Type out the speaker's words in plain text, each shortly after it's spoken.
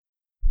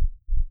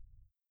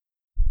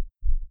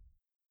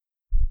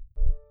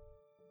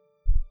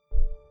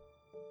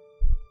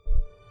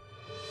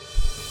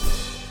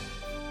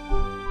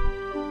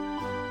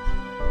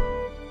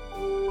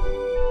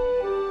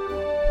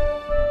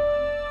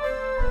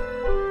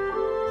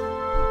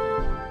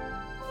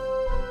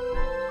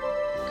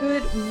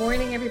Good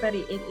morning, everybody.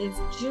 It is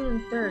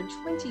June 3rd,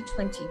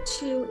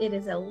 2022. It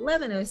is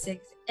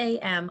 11:06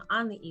 a.m.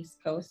 on the East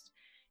Coast,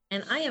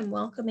 and I am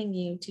welcoming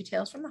you to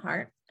Tales from the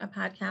Heart, a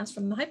podcast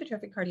from the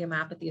Hypertrophic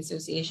Cardiomyopathy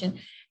Association.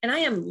 And I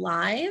am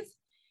live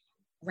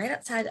right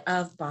outside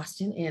of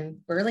Boston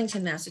in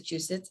Burlington,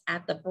 Massachusetts,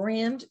 at the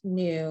brand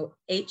new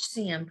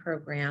HCM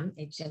program,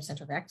 HCM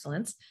Center of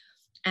Excellence,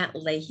 at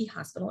Lahey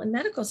Hospital and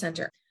Medical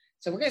Center.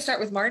 So we're going to start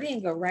with Marty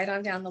and go right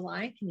on down the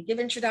line. Can you give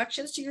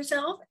introductions to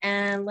yourself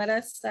and let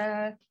us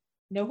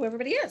know who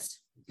everybody is?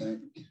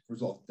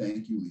 First of all,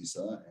 thank you,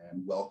 Lisa,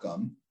 and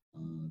welcome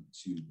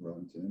to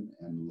Burlington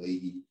and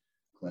Lahey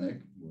Clinic,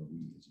 where we,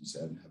 as you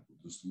said, have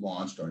just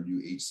launched our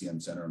new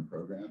HCM Center and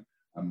program.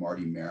 I'm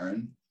Marty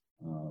Marin,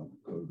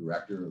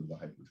 co-director of the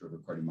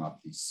Hypertrophic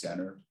Cardiomyopathy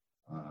Center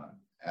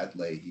at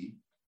Lahey,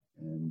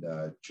 and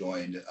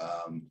joined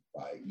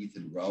by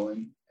Ethan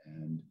Rowan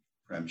and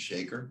Prem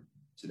Shaker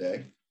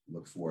today.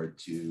 Look forward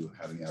to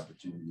having the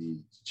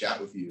opportunity to chat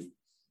with you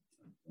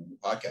on the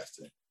podcast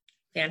today.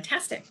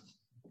 Fantastic.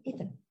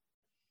 Ethan.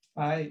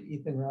 Hi,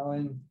 Ethan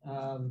Rowan.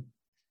 I'm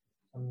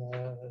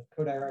the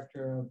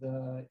co-director of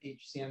the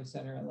HCM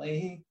Center at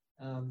Lahey.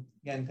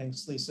 Again,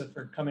 thanks, Lisa,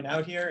 for coming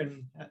out here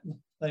and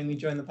letting me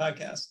join the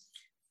podcast.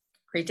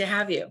 Great to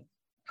have you.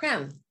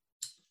 Prem.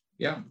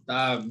 Yeah,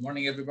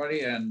 morning,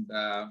 everybody. And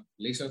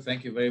Lisa,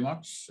 thank you very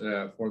much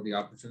for the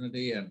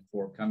opportunity and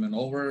for coming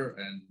over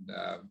and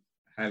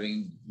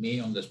having me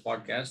on this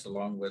podcast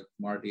along with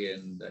Marty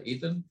and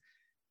Ethan.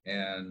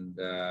 And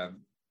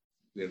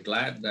we're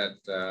glad that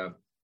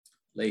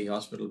Lahey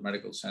Hospital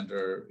Medical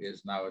Center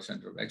is now a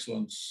center of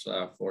excellence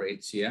for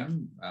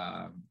HCM.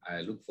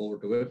 I look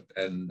forward to it.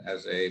 And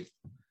as a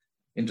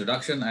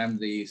introduction, I'm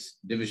the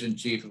Division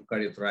Chief of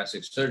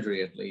Cardiothoracic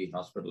Surgery at Lahey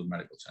Hospital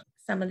Medical Center.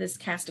 Some of this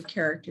cast of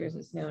characters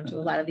is known to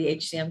a lot of the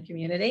HCM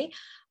community.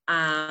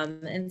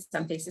 And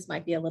some faces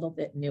might be a little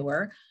bit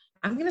newer.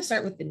 I'm going to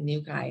start with the new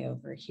guy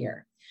over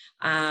here.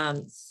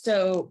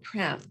 So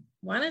Prem,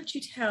 why don't you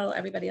tell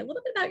everybody a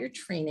little bit about your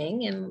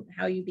training and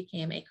how you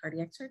became a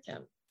cardiac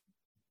surgeon?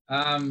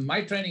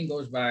 My training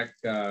goes back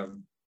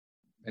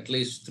at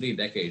least 3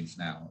 decades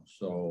now.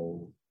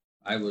 So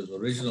I was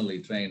originally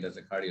trained as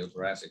a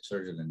cardiothoracic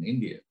surgeon in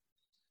India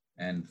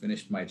and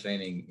finished my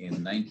training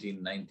in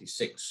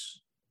 1996.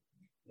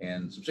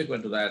 And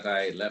subsequent to that,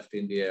 I left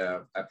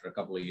India after a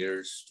couple of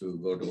years to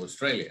go to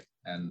Australia.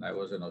 And I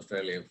was in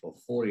Australia for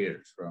 4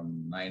 years,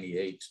 from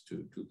 98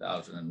 to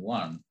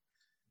 2001.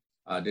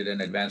 I did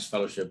an advanced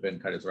fellowship in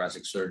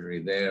cardiothoracic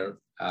surgery there.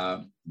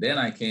 Then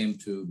I came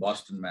to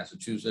Boston,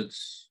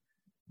 Massachusetts,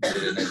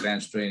 did an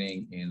advanced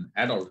training in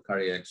adult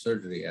cardiac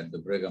surgery at the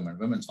Brigham and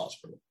Women's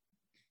Hospital.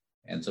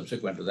 And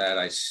subsequent to that,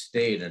 I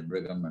stayed at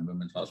Brigham and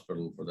Women's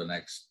Hospital for the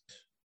next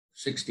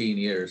 16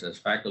 years as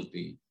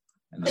faculty.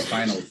 And the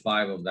final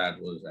 5 of that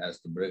was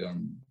as the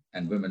Brigham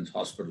and Women's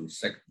Hospital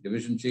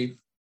Division Chief.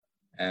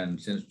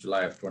 And since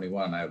July of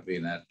 21, I've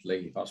been at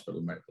Lahey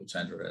Hospital Medical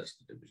Center as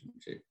the Division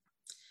Chief.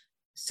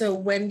 So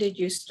when did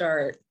you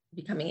start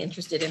becoming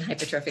interested in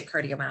hypertrophic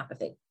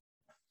cardiomyopathy?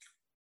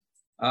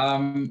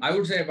 I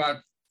would say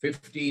about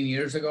 15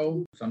 years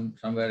ago,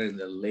 somewhere in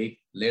the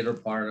later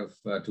part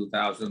of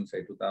 2000,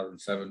 say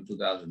 2007,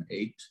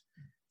 2008.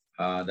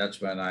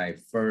 That's when I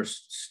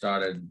first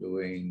started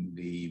doing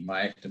the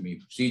myectomy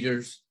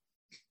procedures.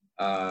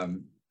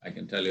 I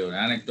can tell you an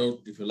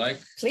anecdote if you like.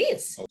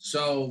 Please.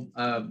 So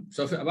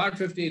about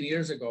 15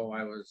 years ago,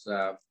 I was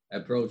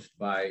approached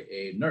by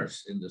a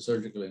nurse in the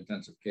surgical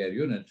intensive care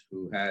unit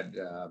who had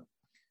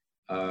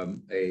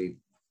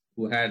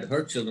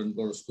her children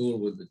go to school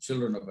with the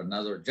children of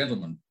another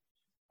gentleman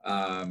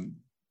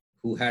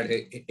who had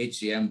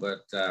HCM,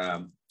 but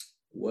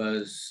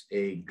was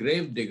a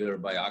grave digger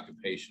by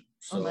occupation.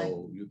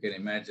 So you can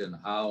imagine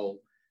how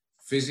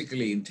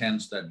physically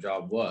intense that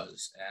job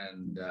was.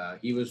 And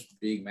he was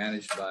being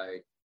managed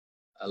by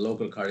a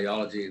local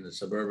cardiology in the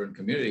suburban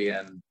community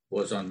and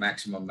was on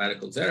maximum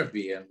medical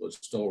therapy and was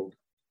told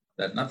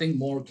that nothing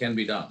more can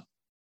be done.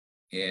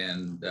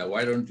 And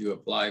why don't you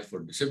apply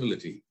for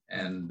disability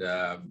and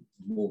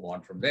move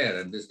on from there?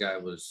 And this guy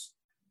was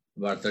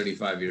about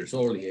 35 years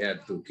old. He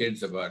had 2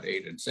 kids, about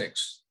 8 and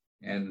 6.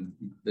 And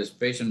this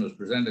patient was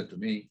presented to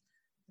me.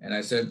 And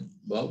I said,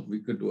 well, we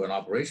could do an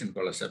operation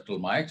called a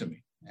septal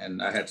myectomy.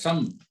 And I had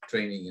some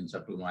training in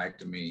septal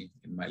myectomy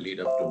in my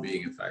lead up to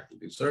being a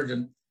faculty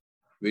surgeon.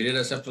 We did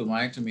a septal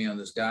myectomy on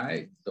this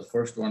guy, the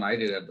first one I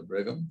did at the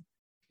Brigham.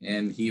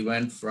 And he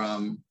went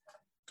from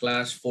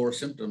class 4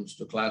 symptoms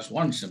to class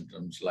 1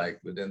 symptoms, like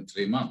within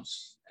 3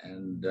 months.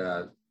 And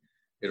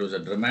it was a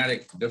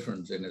dramatic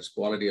difference in his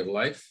quality of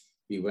life.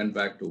 He went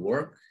back to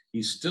work.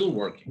 He's still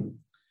working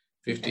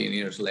 15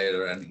 years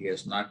later, and he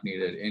has not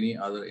needed any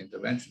other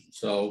intervention.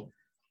 So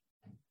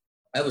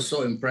I was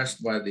so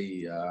impressed by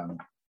the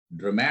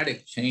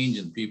dramatic change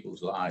in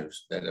people's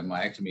lives that a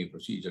myectomy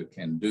procedure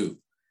can do.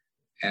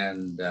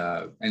 And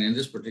in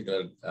this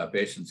particular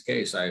patient's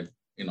case, I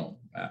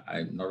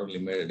not only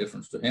made a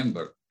difference to him,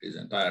 but his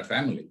entire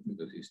family,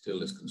 because he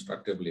still is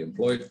constructively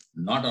employed,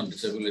 not on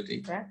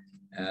disability. Correct.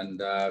 And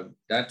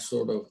that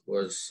sort of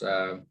was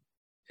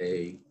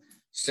a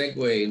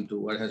segue into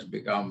what has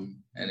become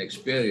an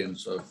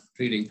experience of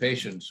treating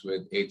patients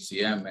with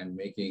HCM and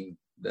making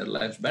their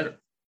lives better.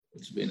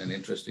 It's been an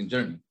interesting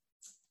journey.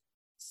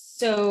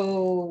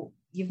 So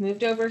you've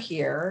moved over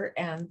here,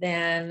 and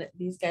then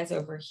these guys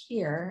over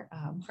here,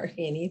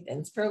 Marty and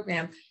Ethan's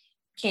program,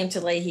 came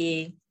to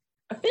Lahey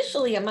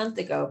officially a month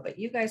ago, but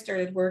you guys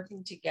started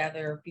working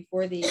together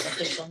before the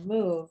official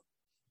move.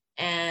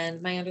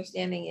 And my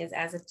understanding is,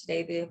 as of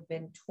today, there have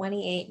been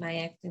 28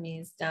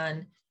 myectomies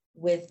done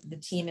with the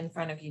team in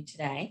front of you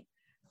today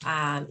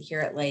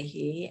here at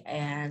Lahey.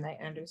 And I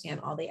understand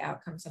all the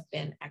outcomes have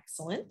been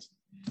excellent.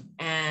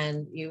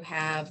 And you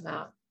have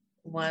not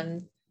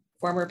one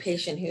former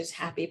patient who's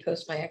happy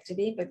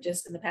post-myectomy, but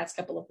just in the past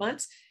couple of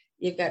months,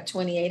 you've got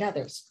 28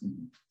 others.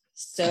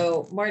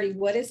 So Marty,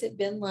 what has it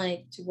been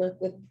like to work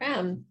with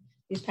Prem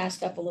these past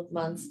couple of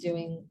months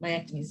doing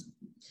myectomies?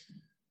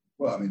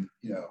 Well, I mean,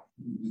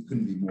 we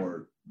couldn't be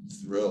more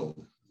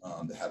thrilled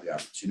to have the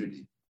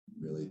opportunity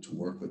really to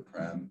work with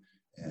Prem.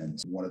 And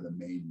one of the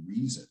main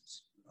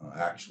reasons,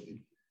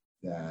 actually,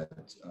 that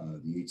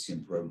the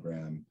HCM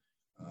program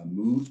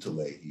moved to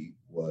Lahey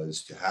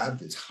was to have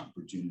this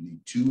opportunity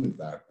to, in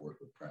fact, work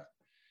with Prem.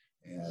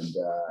 And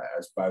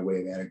as by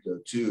way of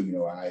anecdote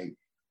too, I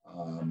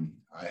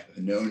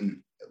have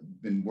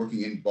been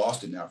working in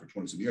Boston now for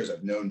 20 some years.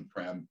 I've known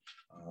Prem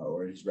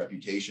or his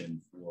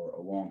reputation for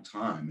a long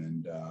time.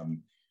 And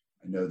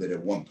I know that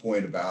at one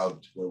point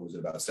about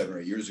 7 or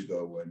 8 years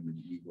ago,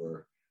 when we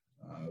were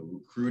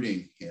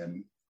recruiting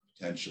him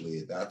potentially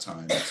at that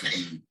time to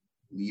be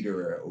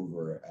leader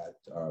over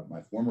at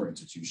my former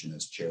institution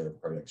as chair of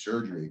cardiac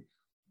surgery,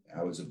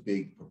 I was a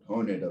big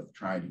proponent of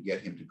trying to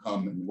get him to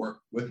come and work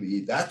with me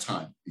at that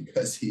time,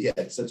 because he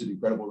had such an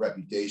incredible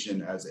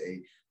reputation as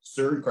a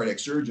cardiac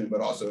surgeon,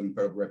 but also an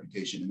incredible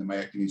reputation in the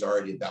myectomies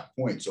already at that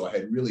point. So I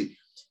had really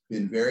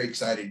been very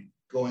excited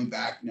going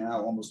back now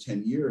almost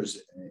 10 years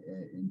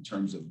in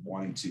terms of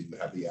wanting to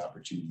have the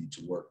opportunity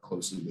to work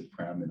closely with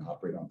Prem and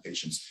operate on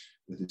patients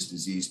with this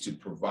disease to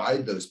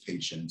provide those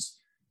patients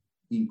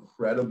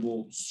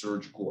incredible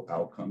surgical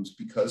outcomes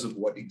because of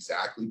what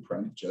exactly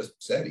Prem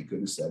just said. He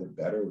couldn't have said it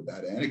better with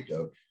that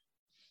anecdote.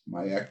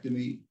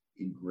 Myectomy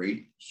in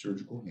great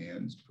surgical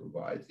hands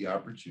provides the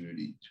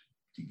opportunity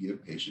to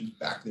give patients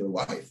back their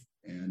life.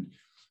 And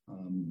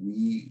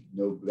we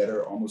know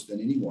better almost than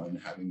anyone,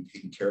 having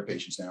taken care of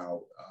patients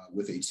now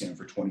with HCM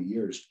for 20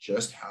 years,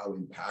 just how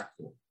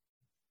impactful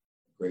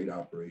a great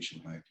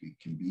operation myectomy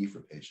can be for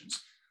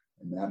patients.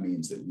 And that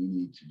means that we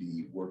need to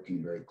be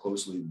working very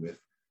closely with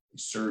a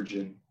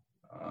surgeon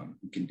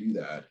who can do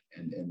that.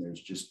 And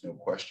there's just no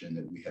question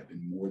that we have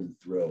been more than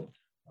thrilled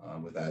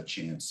with that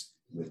chance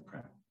with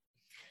Prem.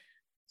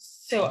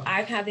 So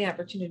I've had the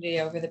opportunity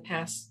over the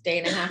past day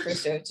and a half or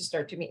so to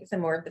start to meet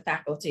some more of the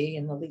faculty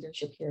and the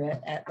leadership here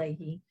at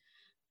Lahey.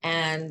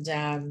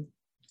 And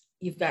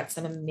you've got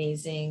some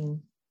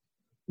amazing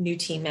new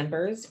team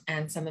members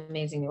and some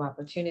amazing new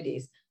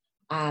opportunities.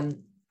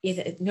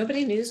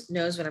 Nobody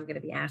knows what I'm going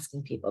to be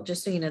asking people,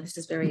 just so you know, this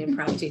is very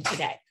impromptu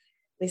today.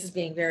 This is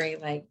being very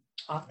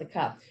off the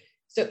cuff.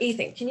 So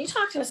Ethan, can you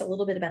talk to us a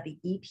little bit about the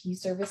EP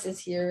services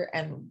here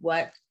and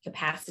what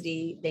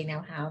capacity they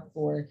now have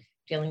for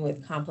dealing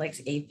with complex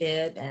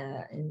AFib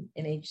in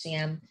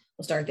HCM?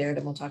 We'll start there,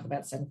 then we'll talk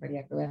about sudden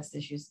cardiac arrest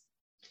issues.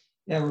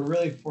 Yeah, we're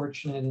really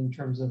fortunate in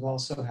terms of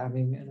also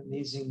having an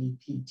amazing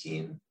EP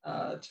team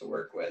to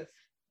work with.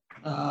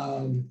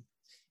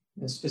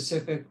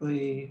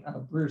 Specifically,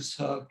 Bruce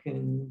Hook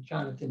and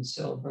Jonathan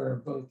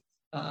Silver, both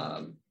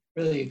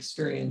really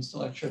experienced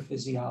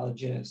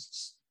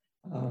electrophysiologists,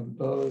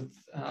 both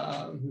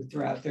who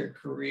throughout their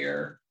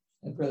career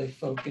have really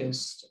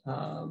focused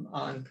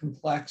on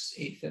complex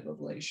AFib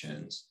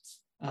ablations.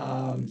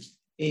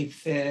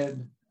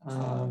 AFib,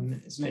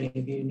 as many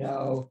of you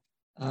know,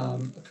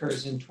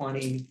 occurs in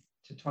 20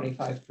 to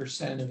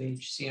 25% of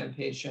HCM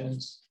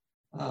patients.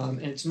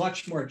 And it's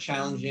much more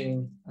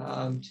challenging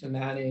to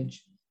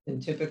manage than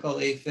typical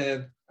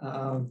AFib.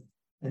 And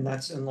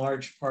that's in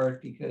large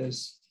part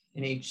because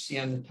in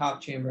HCM, the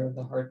top chamber of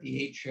the heart,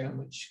 the atrium,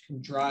 which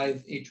can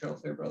drive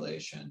atrial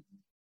fibrillation,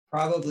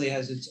 probably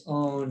has its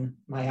own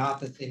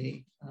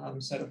myopathy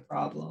set of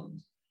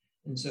problems.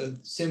 And so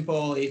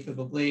simple AFib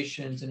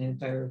ablations and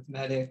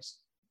antiarrhythmetics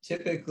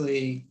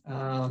typically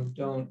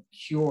don't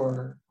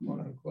cure, quote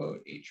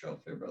unquote, atrial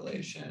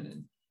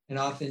fibrillation and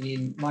often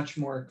need much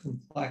more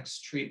complex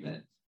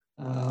treatment.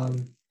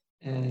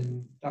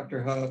 And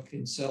Dr. Hook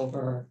and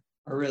Silver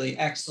are really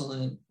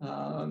excellent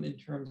in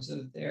terms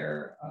of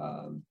their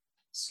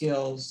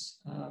skills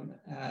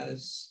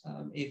as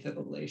AFib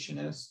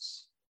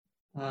ablationists.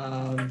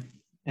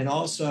 And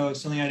also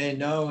something I didn't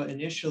know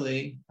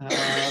initially,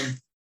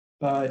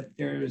 but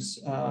there's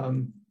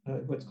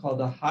what's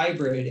called a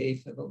hybrid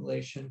AFib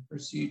ablation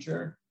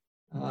procedure.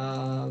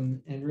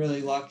 And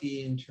really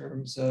lucky in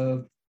terms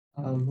of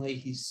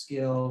Lahey's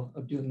skill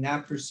of doing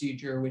that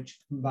procedure, which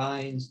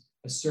combines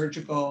a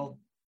surgical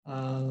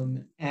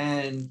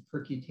and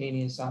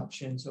percutaneous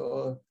option.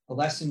 So a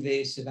less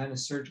invasive and a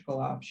surgical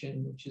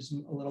option, which is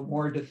a little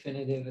more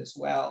definitive as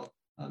well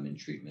in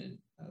treatment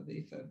of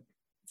AFib.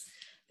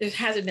 There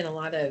hasn't been a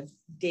lot of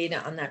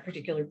data on that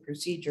particular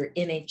procedure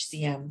in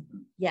HCM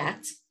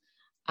yet.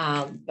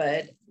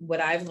 But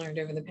what I've learned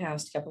over the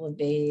past couple of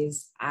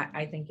days,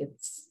 I think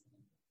it's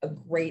a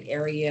great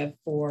area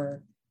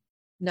for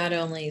not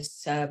only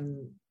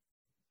some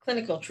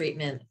clinical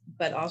treatment,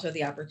 but also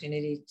the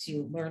opportunity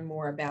to learn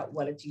more about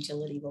what its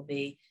utility will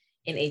be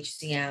in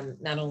HCM,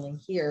 not only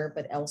here,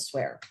 but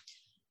elsewhere.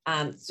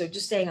 So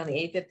just staying on the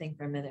AFib thing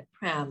for a minute,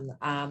 Prem,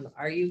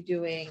 are you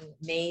doing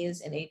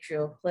maze and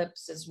atrial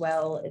clips as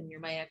well in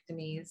your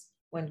myectomies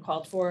when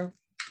called for?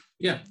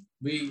 Yeah,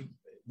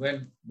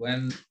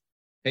 when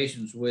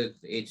patients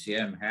with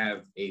HCM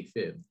have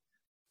AFib,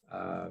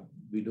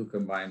 we do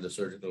combine the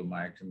surgical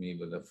myectomy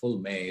with a full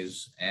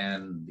maze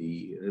and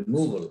the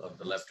removal of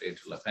the left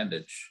atrial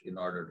appendage in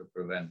order to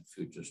prevent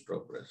future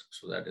stroke risk.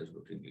 So that is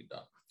routinely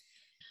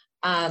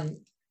done.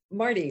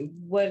 Marty,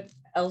 what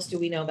else do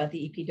we know about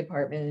the EP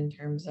department in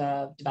terms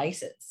of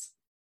devices?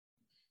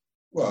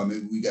 Well, I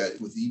mean, we got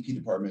with the EP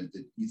department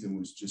that Ethan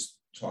was just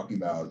talking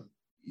about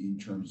in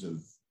terms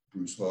of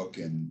Bruce Hook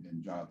and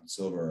Jonathan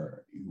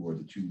Silver, who are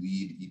the two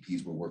lead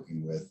EPs we're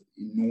working with,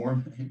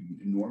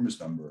 enormous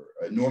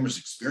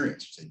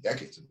experience, say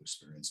decades of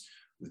experience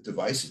with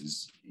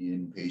devices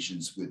in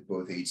patients with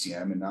both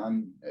HCM and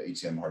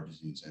non-HCM heart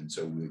disease. And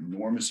so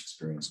enormous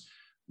experience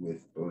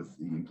with both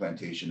the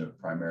implantation of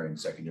primary and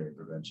secondary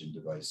prevention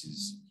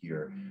devices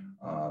here,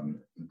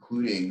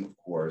 including, of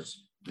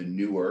course, the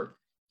newer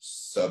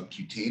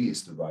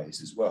subcutaneous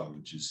device as well,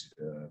 which is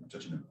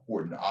such an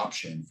important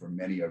option for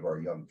many of our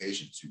young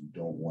patients who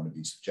don't want to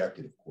be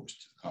subjected, of course,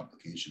 to the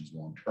complications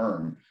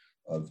long-term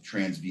of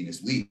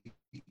transvenous leak.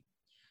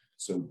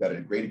 So we've got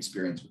a great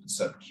experience with the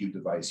sub-Q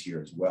device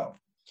here as well.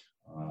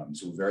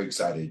 So we're very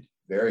excited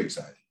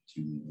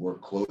to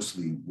work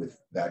closely with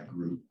that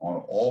group on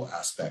all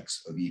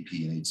aspects of EP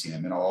and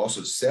HCM. And I'll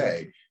also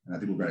say, and I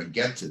think we're going to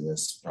get to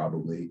this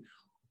probably,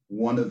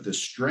 one of the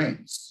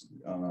strengths,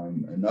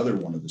 another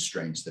one of the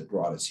strengths that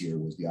brought us here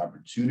was the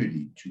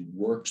opportunity to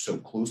work so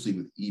closely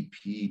with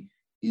EP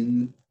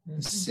in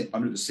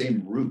under the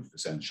same roof,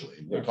 essentially.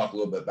 We'll talk a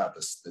little bit about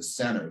the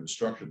center, the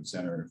structure of the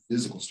center,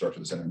 physical structure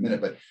of the center in a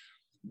minute, but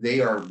they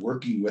are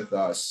working with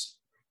us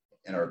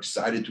and are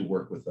excited to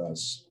work with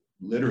us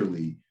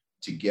literally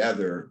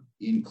together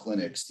in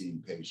clinics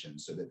seeing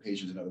patients, so that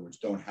patients, in other words,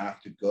 don't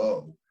have to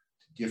go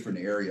to different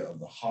area of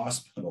the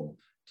hospital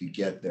to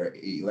get their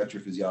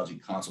electrophysiology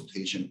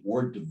consultation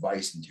or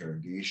device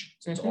interrogation.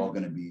 So it's all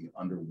going to be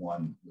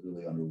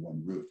literally under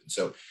one roof. And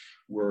so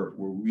we're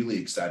really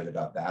excited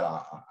about that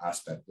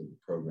aspect of the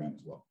program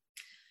as well.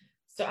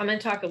 So I'm going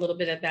to talk a little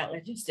bit about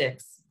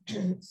logistics.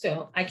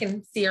 So I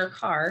can see our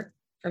car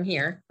from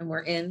here, and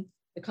we're in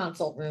the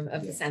consult room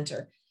of the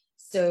center.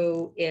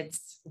 So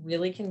it's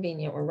really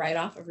convenient. We're right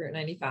off of Route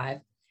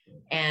 95,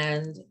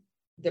 and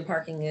the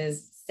parking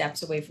is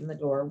steps away from the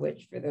door,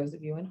 which for those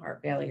of you in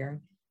heart failure,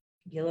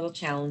 can be a little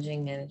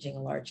challenging managing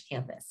a large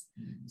campus.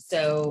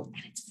 So,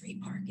 and it's free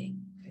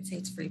parking. I'd say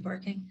it's free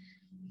parking.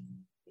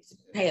 You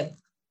pay a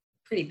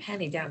pretty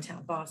penny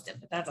downtown Boston,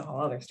 but that's a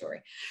whole other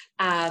story.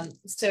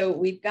 So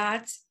we've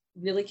got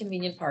really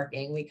convenient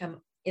parking. We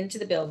come into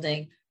the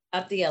building,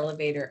 up the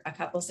elevator, a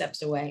couple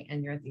steps away,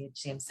 and you're at the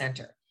HCM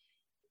Center.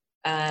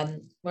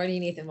 Marty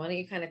and Ethan, why don't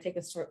you kind of take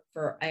us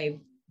for a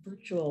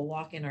virtual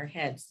walk in our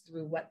heads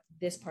through what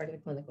this part of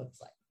the clinic looks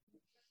like.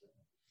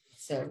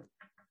 So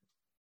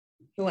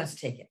who wants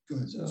to take it? Go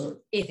ahead. So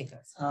Ethan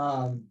goes.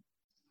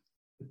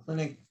 The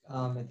clinic,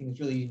 I think, is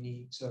really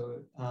unique.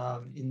 So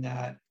in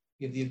that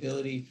we have the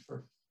ability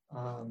for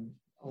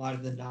a lot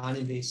of the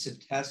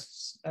non-invasive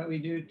tests that we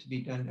do to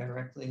be done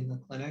directly in the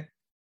clinic.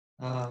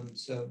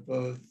 So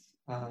both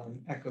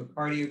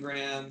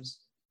echocardiograms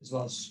as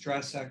well as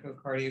stress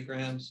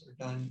echocardiograms are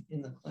done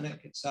in the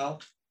clinic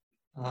itself.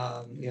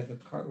 We have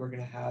we're going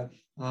to have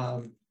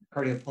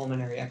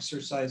cardiopulmonary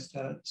exercise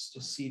tests, a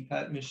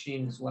CPET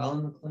machine as well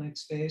in the clinic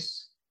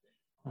space.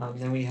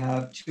 Then we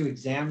have 2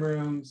 exam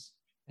rooms,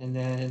 and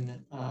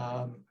then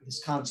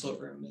this consult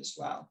room as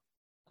well.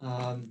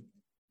 And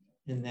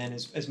then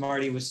as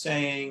Marty was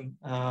saying,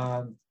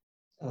 the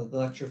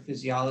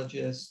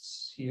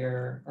electrophysiologists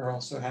here are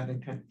also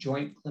having kind of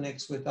joint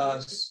clinics with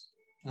us.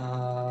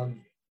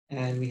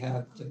 And we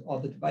have all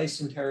the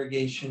device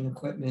interrogation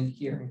equipment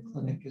here in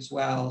clinic as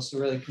well. So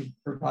really can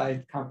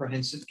provide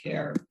comprehensive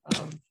care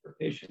for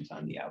patients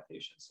on the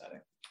outpatient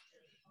setting.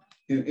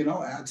 And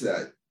I'll add to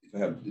that, if I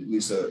have,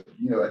 Lisa,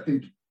 I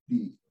think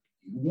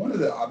one of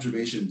the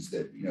observations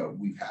that,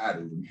 we've had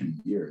over many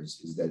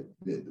years is that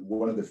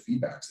one of the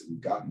feedbacks that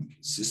we've gotten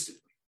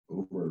consistently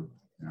over,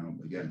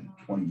 again,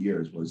 20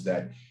 years was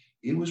that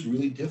it was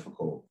really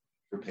difficult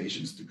for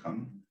patients to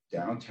come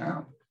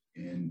downtown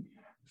and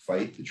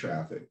fight the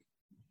traffic,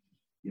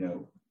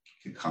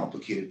 a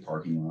complicated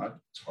parking lot.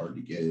 It's hard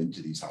to get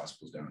into these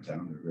hospitals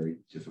downtown. They're very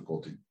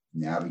difficult to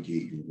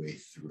navigate your way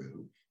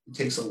through. it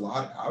takes a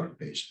lot out of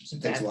patients.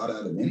 It takes a lot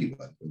out of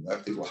anybody.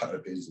 That takes a lot out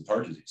of patients with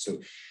heart disease. So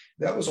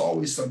that was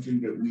always something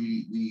that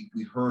we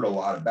heard a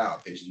lot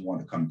about. Patients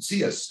wanted to come and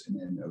see us, and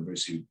then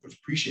obviously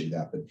appreciated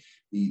that. But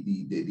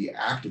the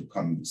act of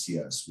coming to see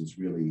us was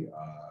really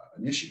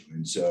an issue.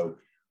 And so,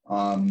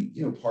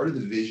 part of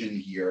the vision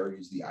here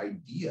is the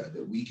idea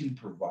that we can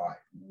provide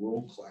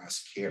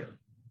world-class care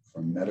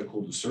from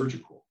medical to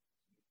surgical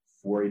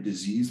for a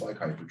disease like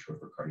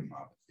hypertrophic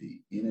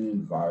cardiomyopathy in an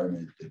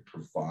environment that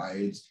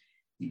provides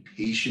a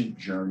patient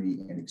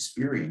journey and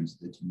experience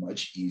that's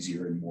much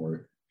easier and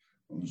more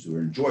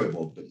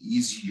enjoyable, but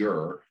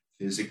easier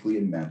physically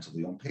and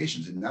mentally on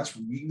patients. And that's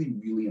really,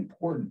 really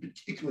important,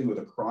 particularly with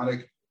a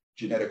chronic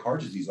genetic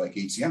heart disease like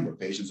HCM, where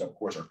patients, of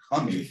course, are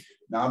coming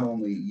not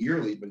only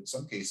yearly, but in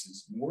some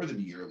cases more than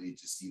yearly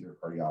to see their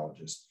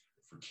cardiologist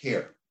for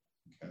care.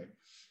 Okay.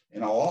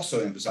 And I'll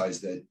also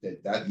emphasize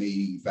that may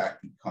in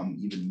fact become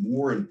even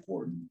more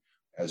important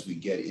as we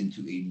get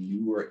into a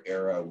newer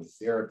era with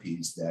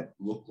therapies that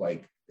look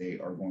like they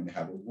are going to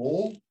have a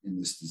role in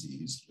this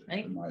disease,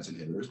 right, the myosin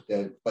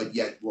inhibitors, but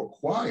yet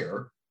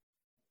require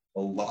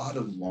a lot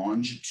of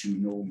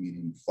longitudinal,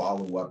 meaning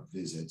follow-up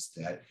visits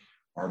that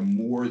are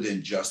more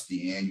than just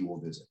the annual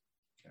visit.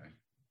 Okay,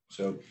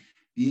 so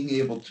being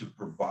able to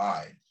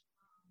provide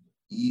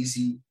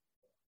easy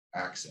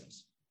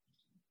access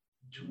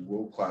to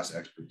world-class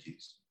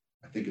expertise,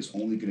 I think is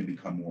only going to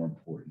become more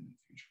important in the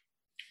future.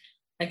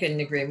 I couldn't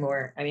agree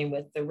more. I mean,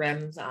 with the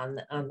REMS on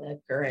the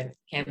current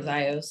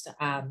Camzyos,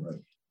 right,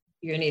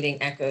 you're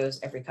needing echoes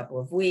every couple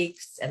of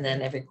weeks, and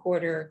then every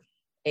quarter.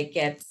 It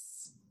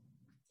gets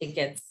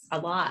a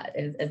lot.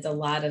 It's a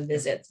lot of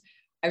visits.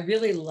 I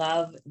really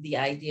love the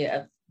idea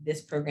of this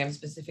program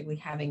specifically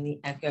having the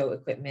echo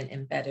equipment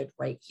embedded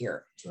right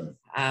here.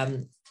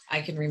 Right.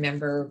 I can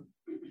remember,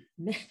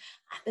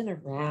 I've been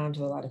around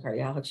to a lot of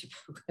cardiology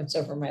programs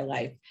over my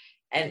life,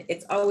 and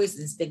it's always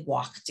this big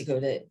walk to go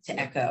to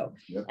echo.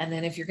 Yep. And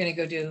then if you're going to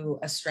go do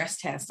a stress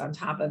test on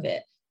top of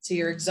it, so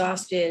you're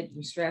exhausted,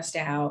 you're stressed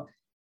out,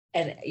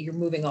 and you're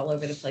moving all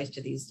over the place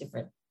to these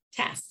different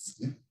tests.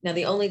 Yeah. Now,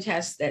 the only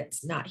test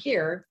that's not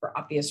here for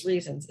obvious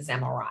reasons is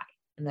MRI,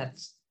 and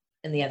that's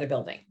in the other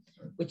building,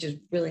 which is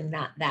really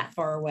not that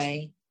far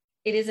away.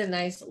 It is a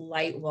nice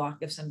light walk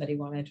if somebody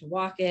wanted to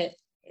walk it.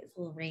 It's a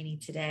little rainy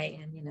today,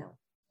 and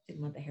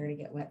didn't want the hair to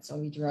get wet, so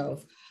we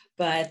drove.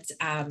 But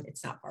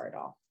it's not far at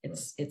all.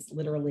 It's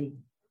literally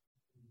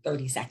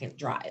 30-second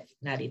drive,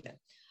 not even.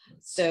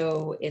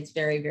 So it's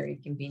very, very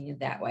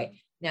convenient that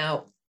way.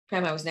 Now,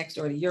 Prem, I was next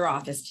door to your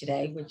office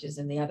today, which is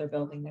in the other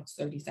building that's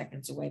 30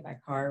 seconds away by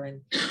car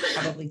and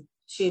probably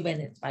 2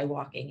 minutes by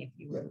walking if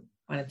you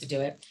wanted to do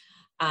it.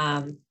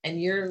 And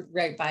you're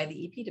right by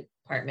the EP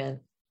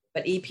department,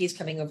 but EP is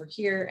coming over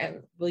here.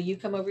 And will you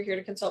come over here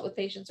to consult with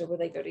patients, or will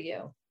they go to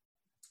you?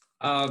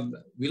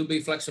 We'll be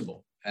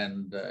flexible.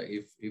 And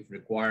if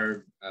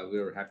required,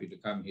 we're happy to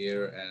come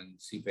here and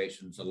see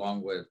patients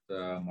along with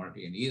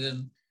Marty and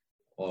Ethan,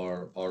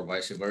 or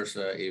vice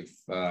versa. If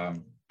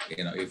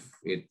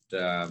it,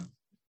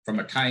 from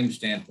a time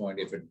standpoint,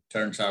 if it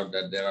turns out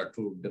that there are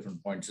 2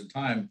 different points in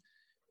time,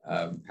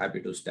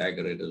 happy to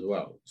stagger it as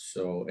well.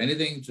 So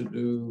anything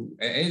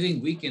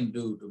we can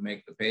do to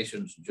make the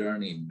patient's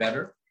journey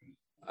better,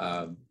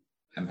 I'm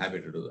happy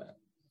to do that.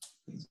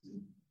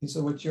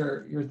 So what's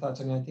your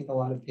thoughts? I mean, I think a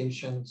lot of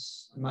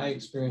patients, in my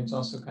experience,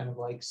 also kind of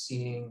like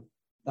seeing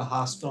the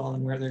hospital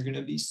and where they're going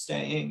to be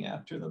staying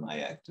after the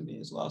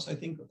myectomy as well. So I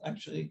think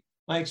actually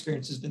my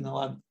experience has been a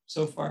lot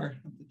so far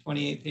of the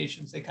 28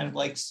 patients, they kind of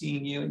like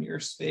seeing you in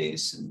your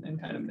space and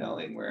kind of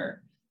knowing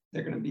where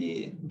they're going to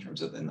be in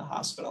terms of in the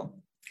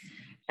hospital.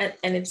 And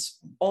it's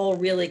all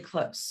really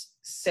close.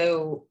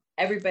 So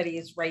everybody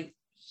is right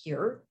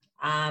here.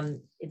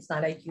 It's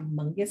not a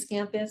humongous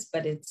campus,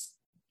 but it's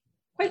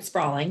quite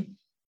sprawling.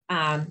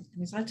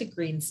 There's lots of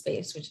green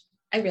space, which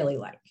I really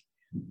like,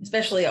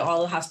 especially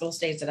all the hospital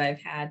stays that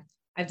I've had.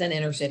 I've done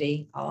inner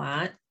city a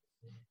lot.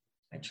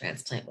 My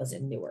transplant was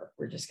in Newark.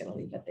 We're just going to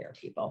leave it there,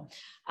 people.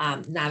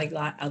 Not a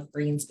lot of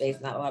green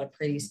space, not a lot of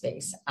pretty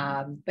space.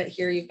 But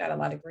here you've got a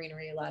lot of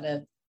greenery, a lot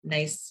of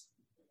nice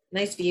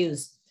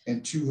views.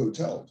 And 2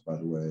 hotels, by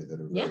the way, that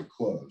are very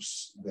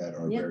close, that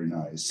are very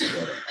nice,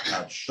 that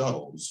have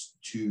shuttles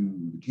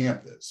to the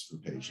campus for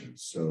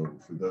patients. So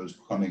for those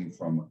coming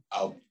from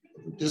out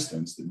of a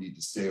distance that need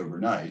to stay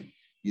overnight,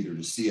 either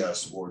to see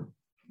us or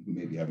who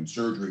may be having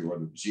surgery or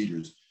other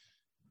procedures,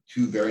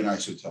 2 very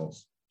nice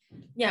hotels.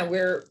 Yeah,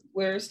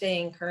 we're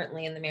staying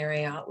currently in the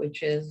Marriott,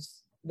 which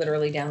is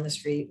literally down the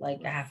street,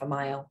 like a half a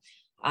mile.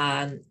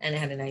 And it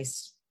had a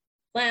nice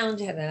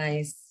lounge, had a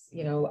nice,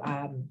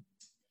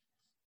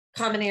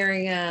 common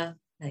area,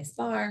 nice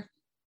bar,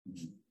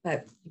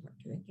 but we weren't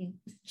drinking.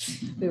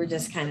 We were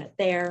just kind of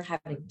there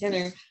having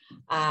dinner.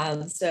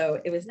 So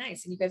it was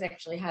nice. And you guys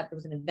actually there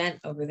was an event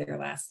over there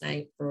last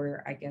night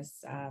for, I guess,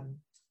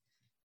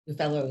 the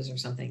fellows or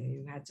something.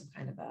 You had some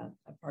kind of a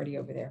party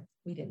over there.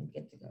 We didn't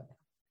get to go there.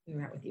 We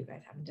were out with you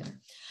guys having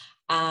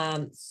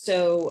dinner.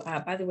 So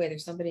by the way,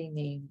 there's somebody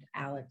named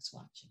Alex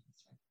watching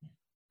this right now.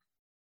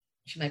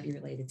 She might be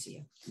related to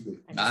you. Good.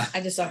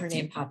 I just saw her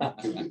name pop up.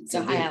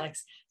 So hi,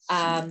 Alex.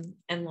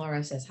 And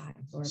Laura says hi.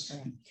 Laura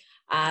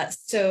Perra.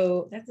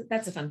 So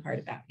that's a fun part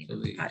about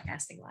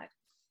podcasting live.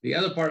 The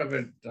other part of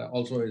it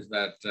also is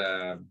that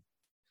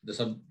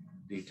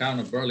the town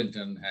of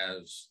Burlington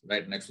has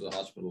right next to the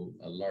hospital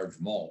a large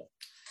mall.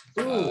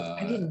 Ooh,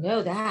 I didn't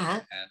know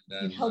that. And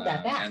then, you held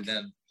that back. And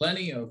then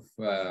plenty of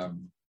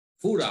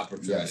food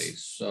opportunities.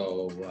 Yes.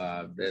 So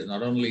there's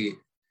not only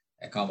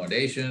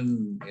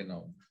accommodation,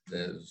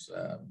 there's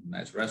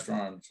nice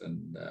restaurants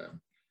and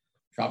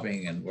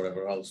shopping and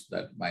whatever else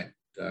that might,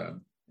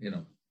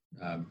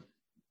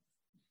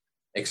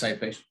 excite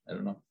patients. I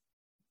don't know.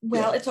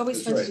 Well, it's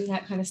always fun to do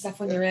that kind of stuff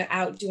when you're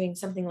out doing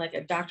something like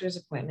a doctor's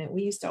appointment.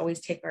 We used to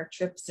always take our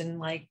trips and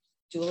like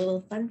do a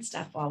little fun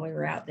stuff while we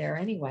were out there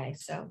anyway.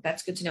 So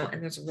that's good to know.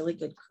 And there's a really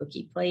good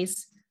cookie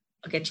place.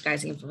 I'll get you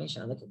guys the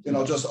information on the cookie. And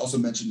I'll just also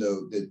mention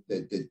though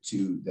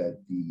that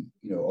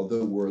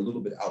although we're a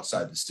little bit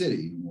outside the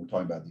city, and we're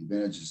talking about the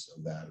advantages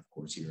of that, of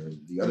course, here,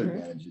 the other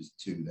advantages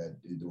too,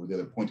 or the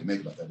other point to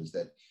make about that is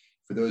that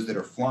for those that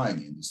are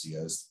flying in to see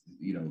us,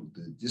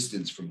 the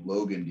distance from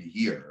Logan to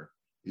here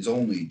is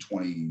only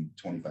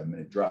 20-25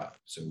 minute drive.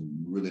 So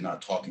we're really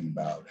not talking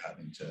about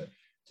having to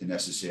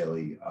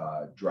necessarily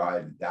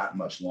drive that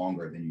much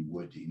longer than you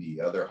would to any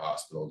other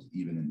hospitals,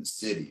 even in the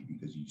city,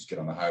 because you just get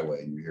on the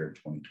highway and you're here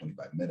at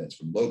 20-25 minutes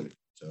from Logan.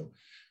 So,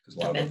 because a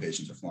lot of our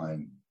patients are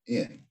flying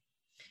in.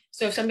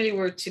 So if somebody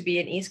were to be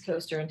an East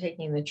Coaster and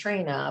taking the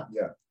train up,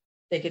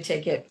 they could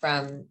take it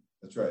from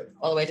that's right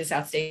all the way to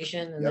South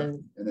Station, and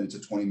then it's a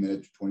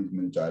 20-minute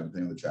drive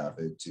depending on the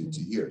traffic to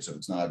here. So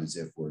it's not as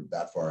if we're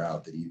that far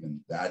out that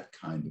even that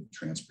kind of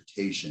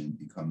transportation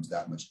becomes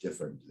that much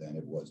different than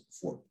it was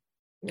before.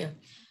 Yeah,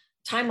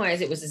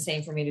 time-wise, it was the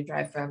same for me to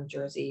drive from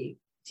Jersey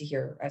to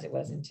here as it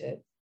was into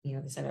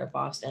the center of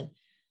Boston,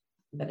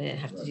 but I didn't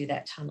have to do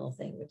that tunnel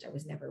thing, which I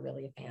was never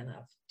really a fan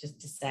of. Just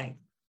to say,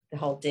 the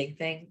whole dig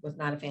thing, was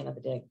not a fan of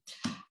the dig.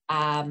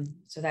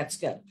 So that's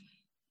good.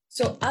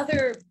 So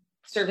other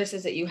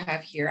services that you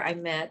have here, I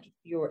met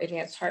your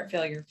advanced heart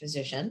failure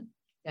physician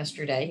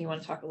yesterday. You want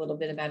to talk a little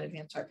bit about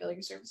advanced heart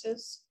failure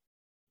services?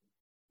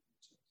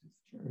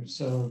 Sure.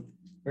 So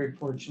very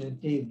fortunate,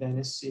 Dave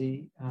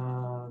Vennessy,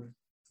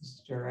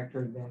 is Director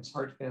of Advanced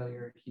Heart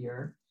Failure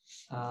here.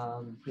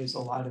 He has a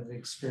lot of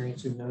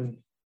experience. We've known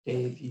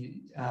Dave.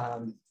 He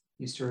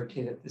used to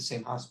rotate at the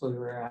same hospital we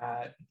were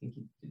at. I think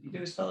did he do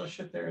his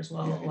fellowship there as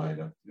well a while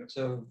ago?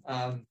 So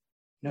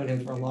known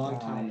him for a long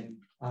time.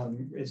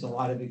 There's a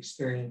lot of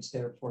experience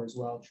there for as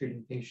well,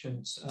 treating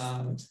patients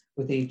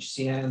with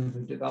HCM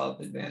who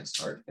develop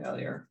advanced heart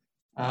failure.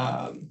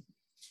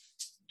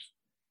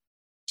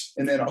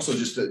 And then also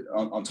just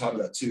on top of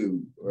that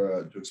too,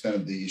 to expand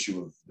on the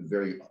issue of the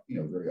very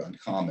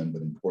uncommon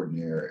but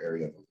important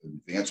area of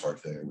advanced heart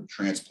failure with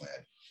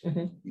transplant.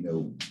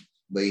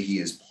 Lahey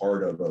is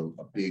part of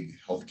a big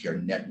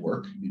healthcare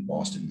network in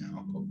Boston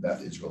now called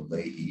Beth Israel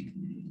Lahey,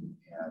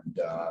 and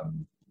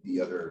the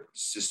other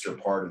sister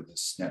part of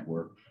this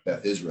network,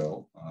 Beth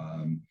Israel,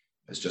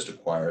 has just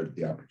acquired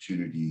the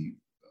opportunity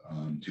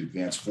to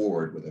advance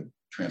forward with a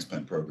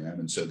transplant program.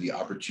 And so the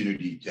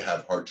opportunity to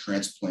have heart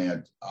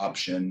transplant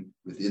option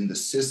within the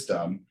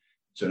system,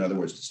 so in other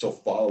words, to still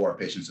follow our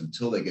patients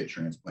until they get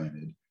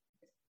transplanted,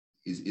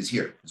 is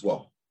here as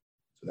well.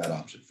 So that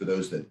option for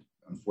those that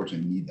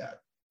unfortunately need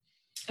that.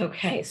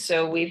 Okay,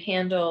 so we've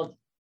handled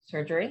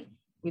surgery,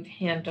 we've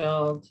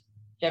handled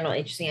general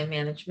HCM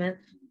management,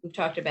 we've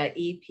talked about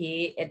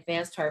EP,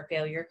 advanced heart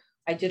failure.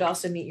 I did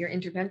also meet your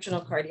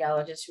interventional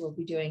cardiologist who will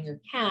be doing your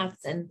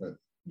caths and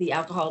the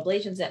alcohol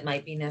ablations that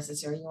might be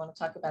necessary. You want to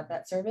talk about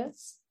that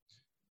service?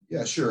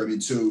 Yeah, sure. I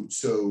mean, so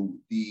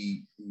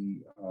the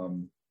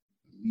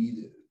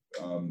lead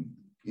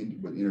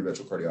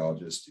interventional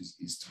cardiologist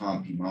is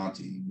Tom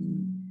Piemonte,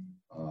 who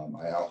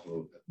I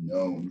also have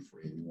known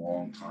for a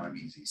long time.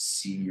 He's a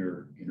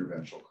senior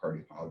interventional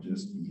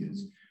cardiologist. He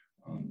has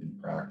been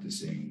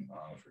practicing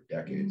for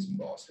decades in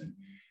Boston,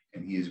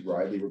 and he is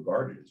widely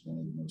regarded as one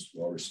of the most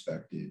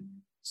well-respected,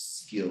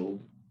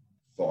 skilled,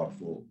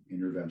 thoughtful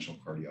interventional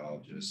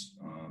cardiologists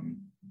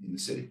in the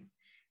city.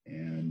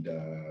 And he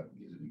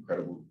has an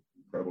incredible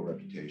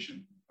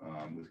reputation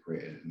with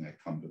great, and that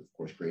comes with, of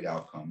course, great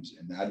outcomes.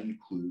 And that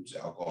includes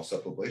alcohol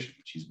subablation,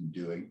 which he's been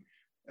doing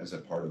as a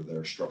part of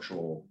their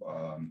structural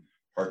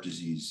heart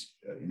disease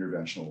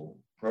interventional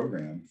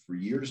program for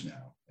years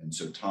now. And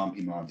so Tom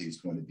Piemonte is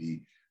going to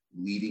be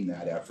leading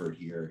that effort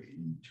here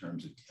in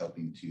terms of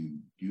helping to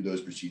do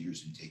those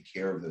procedures and take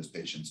care of those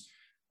patients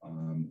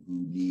who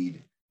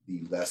need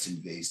the less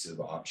invasive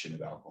option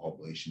of alcohol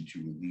ablation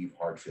to relieve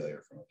heart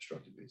failure from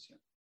obstructive HCM.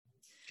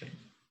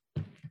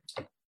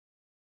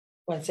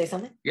 Want to say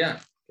something? Yeah,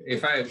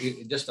 if I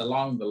just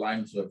along the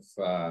lines of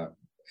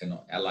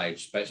allied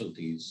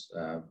specialties,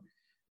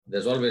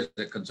 there's always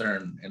a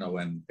concern,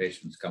 when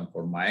patients come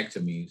for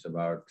myectomies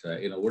about,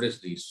 what is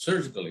the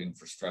surgical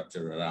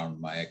infrastructure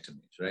around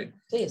myectomies, right?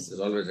 Please. There's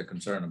always a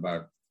concern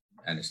about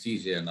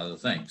anesthesia and other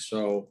things.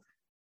 So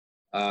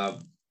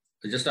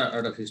just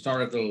out of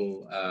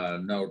historical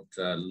note,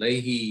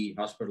 Leahy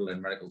Hospital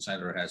and Medical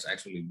Center has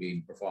actually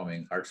been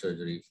performing heart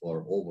surgery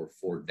for over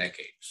 4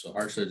 decades. So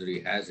heart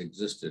surgery has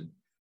existed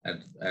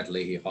at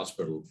Leahy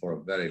Hospital for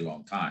a very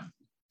long time.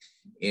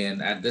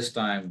 And at this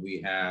time,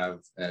 we have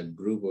a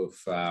group of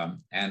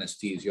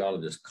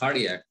anesthesiologists,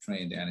 cardiac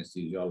trained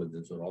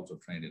anesthesiologists who are also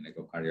trained in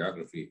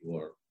echocardiography, who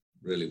are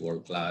really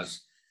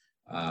world-class.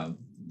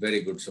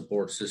 Very good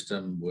support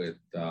system with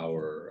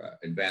our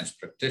advanced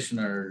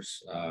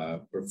practitioners,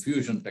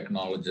 perfusion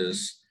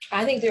technologists.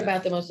 I think they're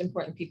about the most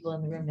important people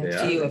in the room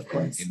next to you, of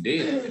course.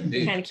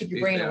 Indeed. Kind of keep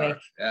your brain awake.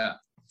 Yeah.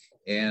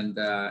 And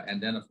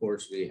then, of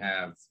course, we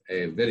have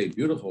a very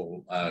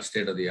beautiful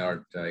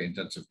state-of-the-art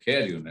intensive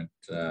care unit,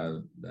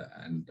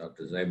 and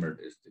Dr. Zeimert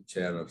is the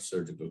chair of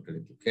surgical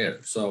critical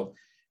care. So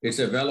it's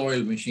a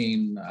well-oiled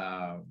machine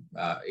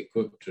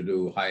equipped to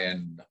do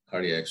high-end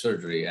cardiac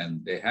surgery,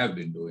 and they have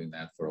been doing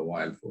that for a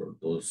while for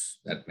those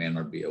that may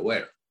not be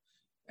aware.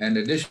 And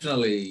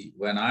additionally,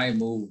 when I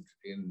moved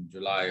in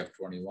July of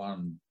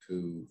 21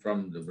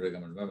 from the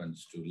Brigham and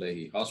Women's to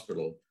Leahy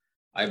Hospital,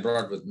 I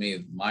brought with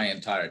me my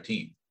entire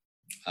team.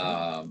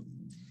 A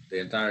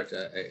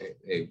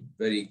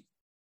very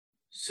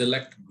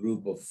select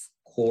group of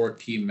core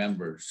team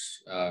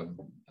members,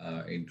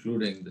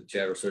 including the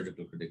chair of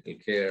surgical critical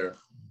care,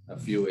 a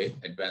few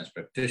advanced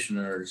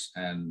practitioners,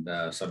 and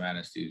some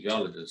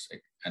anesthesiologists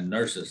and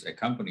nurses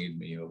accompanied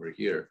me over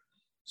here.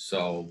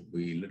 So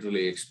we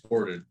literally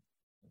exported,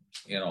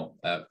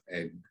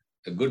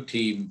 a good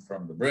team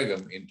from the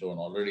Brigham into an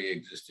already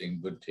existing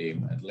good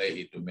team at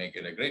Leahy to make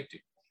it a great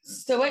team.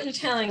 So what you're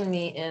telling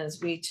me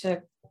is we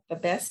took the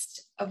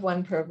best of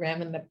one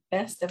program and the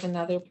best of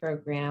another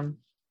program,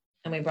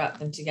 and we brought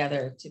them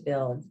together to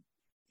build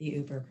the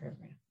Uber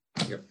program.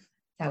 Yep. Is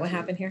that what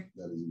happened here?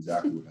 That is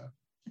exactly what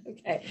happened.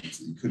 Okay.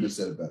 You couldn't have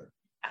said it better.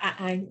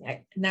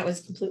 And that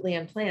was completely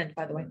unplanned,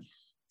 by the way.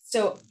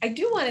 So I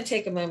do want to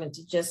take a moment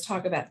to just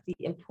talk about the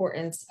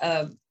importance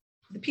of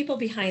the people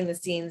behind the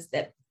scenes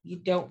that you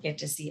don't get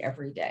to see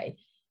every day.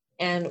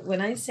 And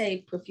when I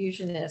say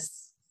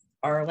perfusionists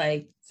are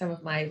like some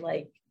of my,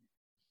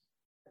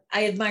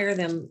 I admire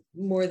them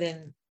more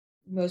than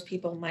most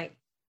people might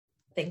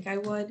think I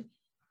would,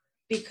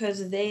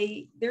 because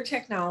their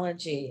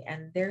technology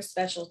and their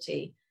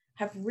specialty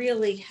have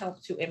really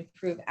helped to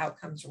improve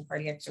outcomes from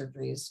cardiac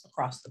surgeries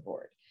across the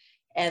board.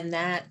 And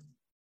that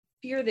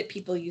fear that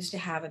people used to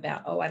have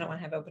about, I don't want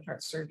to have open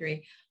heart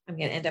surgery, I'm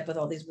going to end up with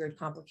all these weird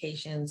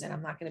complications, and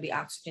I'm not going to be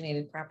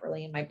oxygenated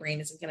properly, and my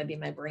brain isn't going to be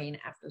my brain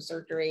after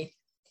surgery.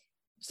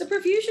 It's the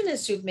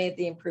perfusionists who've made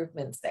the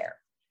improvements there.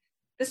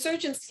 The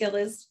surgeon's skill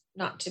is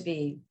not to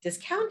be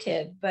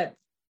discounted, but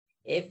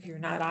if you're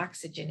not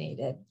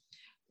oxygenated,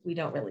 we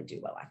don't really do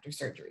well after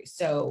surgery.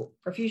 So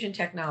perfusion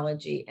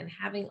technology and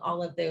having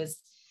all of those,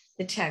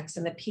 the techs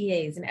and the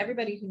PAs and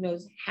everybody who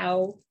knows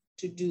how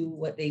to do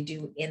what they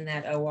do in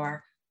that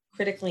OR,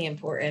 critically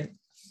important.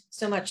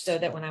 So much so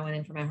that when I went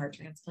in for my heart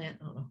transplant,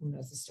 I don't know who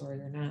knows the story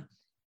or not,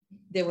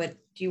 they would,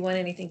 do you want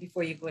anything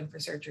before you go in for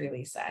surgery,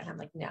 Lisa? And I'm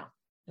like, no.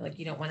 They're like,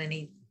 you don't want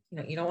any,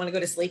 you don't want to go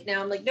to sleep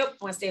now? I'm like, nope,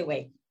 I want to stay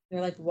awake.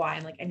 They're like, why?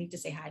 I'm like, I need to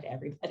say hi to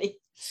everybody.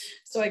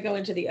 So I go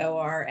into the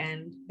OR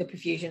and the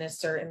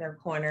perfusionists are in their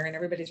corner and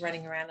everybody's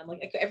running around. I'm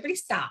like, everybody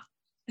stop.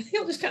 And they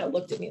all just kind of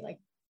looked at me like,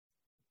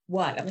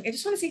 what? I'm like, I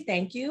just want to say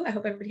thank you. I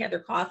hope everybody had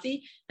their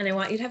coffee and I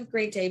want you to have a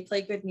great day,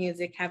 play good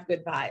music, have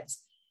good vibes,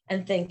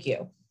 and thank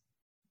you.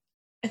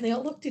 And they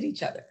all looked at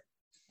each other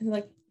and they're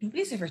like,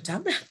 nobody's ever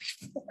done that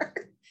before.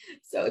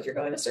 So if you're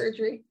going to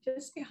surgery,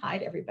 just say hi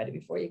to everybody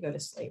before you go to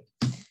sleep.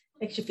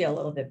 Makes you feel a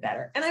little bit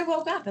better. And I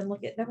woke up and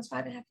look at, that was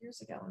 5.5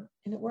 years ago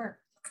and it worked.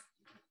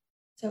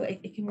 So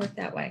it can work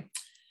that way.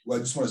 Well,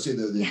 I just want to say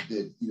though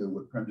that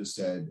what Prem just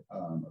said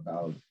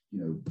about,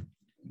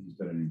 he's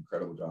done an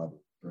incredible job of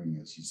bringing,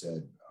 as he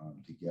said,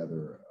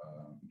 together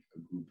a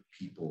group of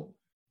people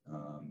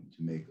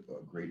to make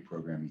a great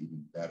program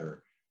even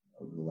better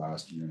over the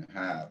last 1.5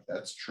 years.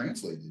 That's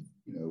translated,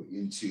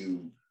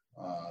 into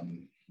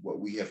what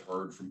we have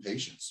heard from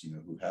patients,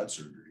 who've had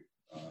surgery.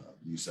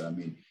 Lisa, I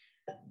mean,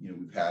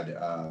 we've had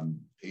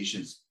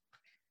patients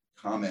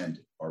comment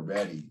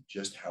already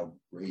just how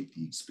great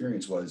the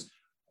experience was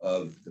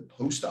of the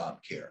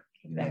post-op care,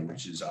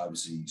 which is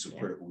obviously so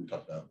critical. We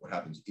talked about what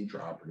happens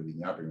intraoperatively in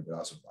the operating room, but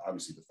also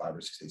obviously the 5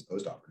 or 6 days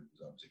post-operative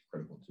is obviously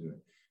critical to it.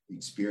 The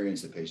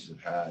experience that patients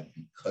have had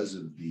because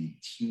of the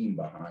team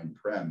behind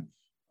Prem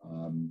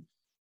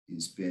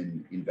has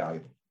been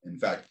invaluable. In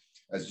fact,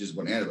 as just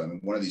one anecdote, I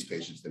mean, one of these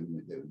patients that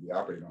we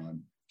operated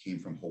on came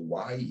from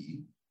Hawaii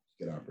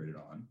to get operated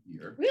on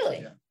here.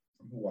 Really? Yeah,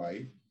 from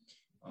Hawaii.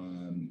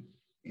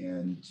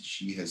 And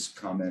she has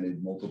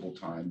commented multiple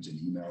times in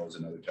emails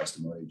and other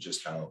testimony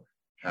just how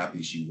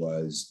happy she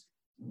was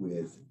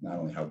with not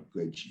only how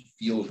good she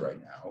feels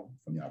right now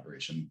from the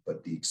operation,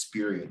 but the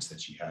experience that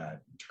she had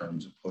in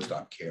terms of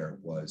post-op care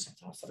was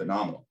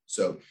phenomenal.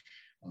 So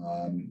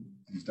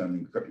Prem's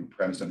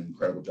done an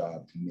incredible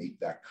job to make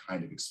that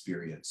kind of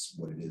experience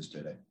what it is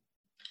today.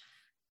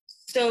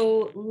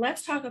 So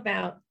let's talk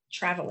about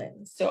travel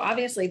in. So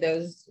obviously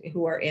those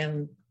who are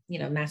in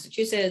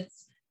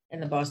Massachusetts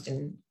and the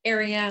Boston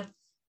area,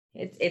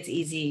 it's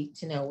easy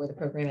to know where the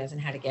program is and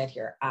how to get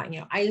here.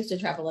 I used to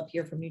travel up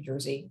here from New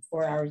Jersey,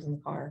 4 hours in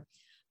the car,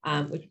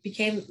 which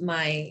became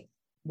my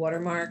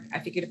watermark. I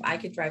figured if I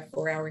could drive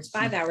 4 hours,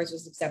 5 hours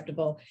was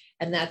acceptable.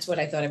 And that's what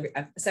I thought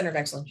a center of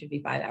excellence should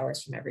be 5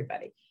 hours from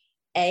everybody.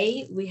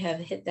 We have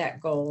hit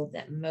that goal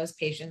that most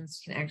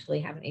patients can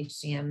actually have an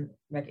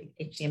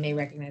HCMA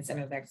recognized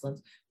center of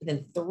excellence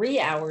within 3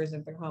 hours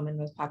of their home in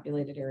most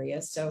populated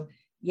areas. So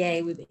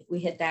yay, we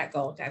hit that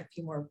goal, got a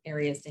few more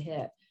areas to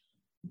hit.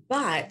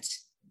 But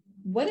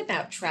what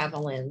about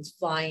travel-ins,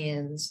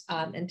 fly-ins,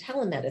 and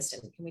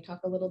telemedicine? Can we talk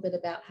a little bit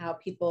about how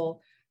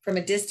people from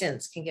a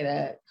distance can get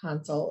a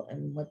consult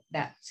and what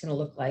that's going to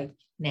look like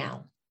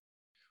now?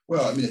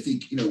 Well, I mean, I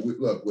think,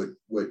 look,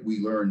 what we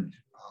learned,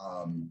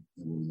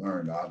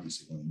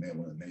 obviously, one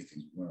of the many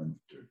things we learned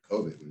during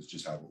COVID was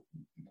just how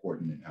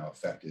important and how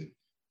effective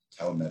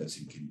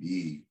telemedicine can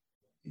be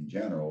in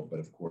general, but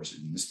of course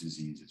in this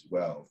disease as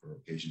well, for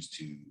patients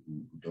who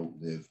don't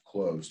live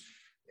close,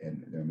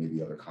 and there may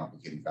be other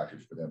complicating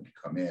factors for them to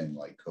come in,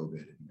 like COVID,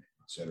 and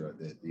et cetera.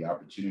 The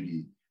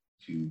opportunity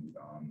to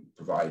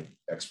provide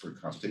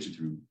expert consultation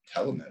through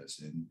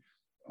telemedicine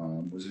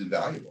was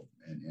invaluable,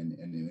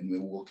 and it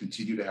will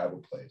continue to have a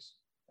place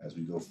as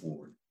we go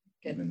forward.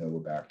 Good. Even though we're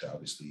back to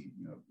obviously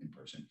in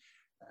person,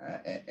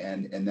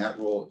 and that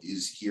role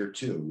is here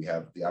too. We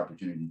have the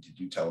opportunity to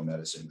do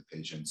telemedicine with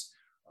patients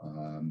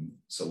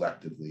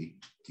selectively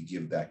to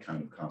give that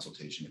kind of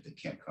consultation if they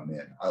can't come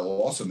in. I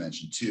will also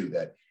mention too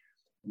that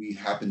we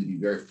happen to be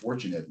very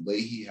fortunate.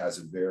 Lahey has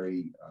a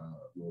very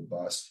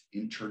robust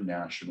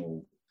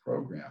international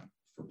program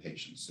for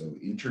patients. So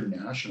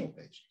international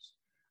patients,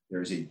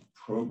 there's a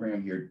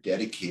program here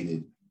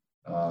dedicated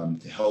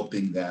to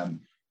helping them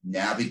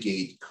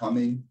navigate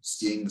coming,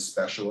 seeing the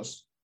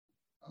specialist,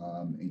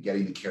 and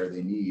getting the care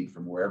they need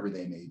from wherever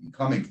they may be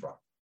coming from,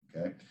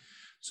 okay?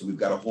 So we've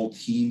got a whole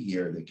team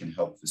here that can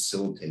help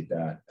facilitate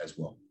that as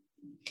well.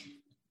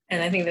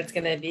 And I think that's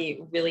going to be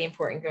really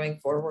important going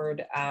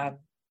forward,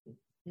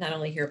 not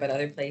only here, but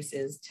other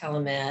places,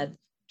 telemed,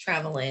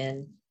 travel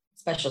in,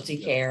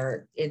 specialty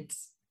care.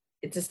 It's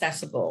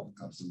accessible.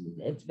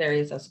 Absolutely. It's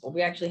very accessible.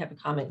 We actually have a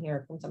comment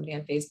here from somebody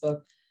on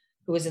Facebook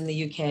who was in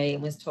the UK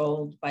and was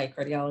told by a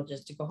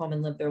cardiologist to go home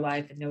and live their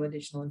life, and no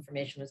additional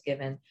information was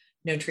given,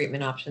 no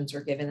treatment options were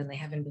given, and they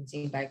haven't been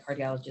seen by a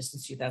cardiologist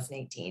since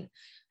 2018.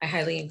 I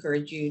highly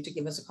encourage you to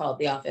give us a call at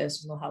the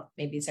office, and we'll help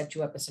maybe set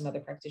you up with some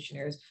other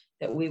practitioners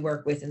that we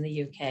work with in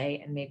the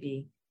UK and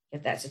maybe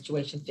get that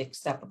situation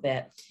fixed up a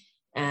bit.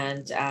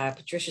 And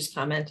Patricia's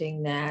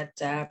commenting that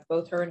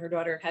both her and her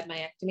daughter have had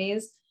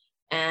myectomies,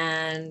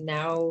 and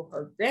now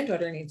her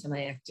granddaughter needs a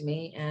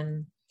myectomy,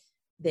 and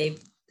they've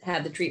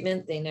had the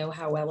treatment, they know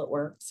how well it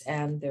works,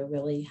 and they're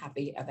really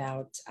happy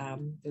about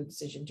their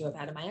decision to have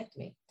had a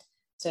myectomy.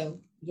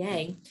 So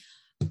yay.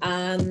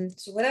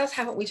 So what else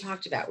haven't we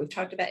talked about? We've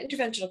talked about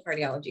interventional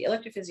cardiology,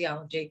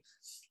 electrophysiology.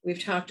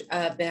 We've talked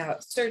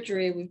about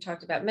surgery. We've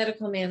talked about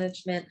medical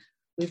management.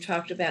 We've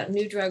talked about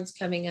new drugs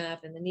coming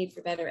up and the need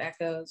for better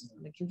echoes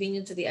and the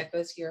convenience of the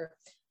echoes here.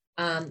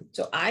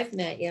 So I've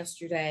met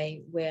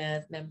yesterday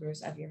with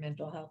members of your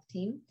mental health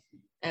team,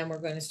 and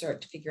we're going to start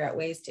to figure out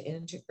ways to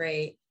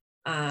integrate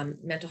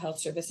mental health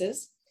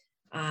services.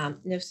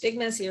 No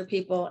stigmas here,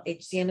 people.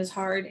 HCM is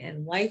hard,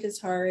 and life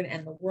is hard,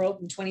 and the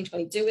world in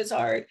 2022 is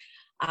hard.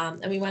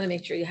 And we want to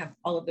make sure you have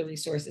all of the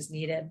resources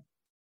needed.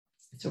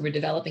 So we're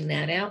developing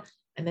that out.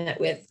 I met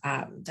with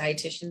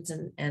dietitians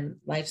and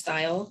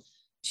lifestyle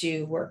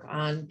to work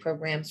on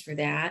programs for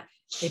that.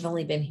 They've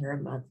only been here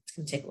a month. It's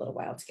going to take a little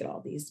while to get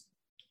all these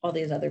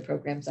other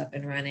programs up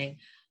and running.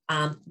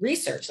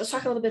 Research. Let's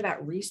talk a little bit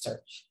about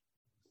research.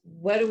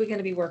 What are we going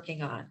to be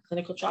working on?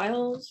 Clinical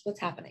trials?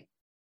 What's happening?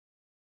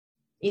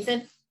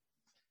 Ethan?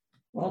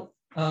 Well,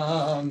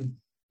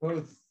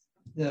 both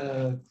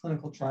the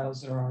clinical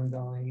trials that are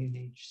ongoing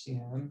in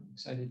HCM,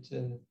 excited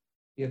to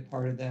be a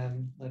part of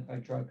them, led by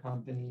drug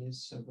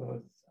companies. So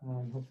both,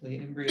 hopefully,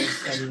 Embryo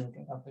study will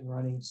get up and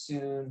running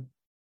soon.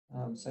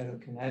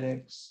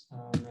 Cytokinetics,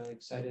 really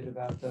excited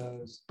about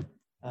those.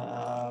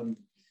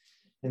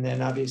 And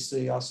then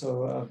obviously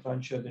also a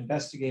bunch of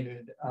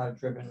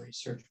investigator-driven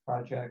research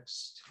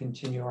projects to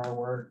continue our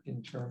work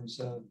in terms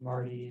of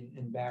Marty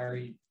and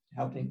Barry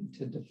helping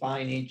to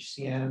define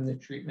HCM, the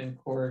treatment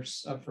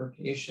course for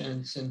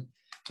patients, and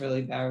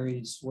really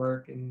Barry's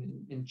work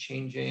in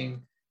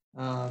changing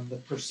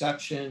the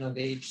perception of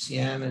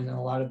HCM and a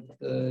lot of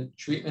the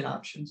treatment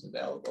options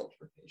available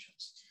for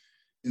patients.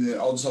 And then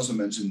I'll just also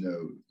mention,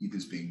 though,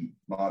 Ethan's being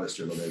modest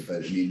a little bit,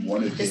 but I mean,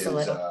 one of his,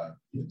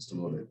 just a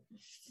little bit,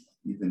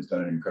 Ethan's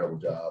done an incredible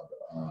job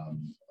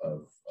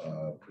of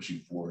pushing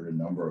forward a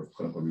number of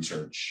clinical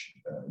research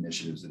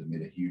initiatives that have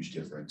made a huge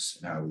difference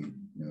in how we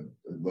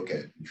look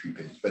at and treat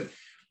patients. But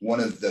one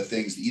of the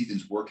things that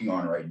Ethan's working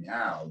on right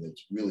now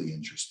that's really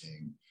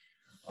interesting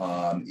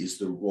is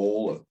the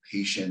role of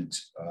patient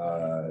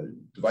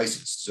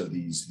devices. So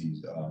these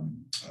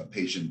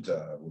patient,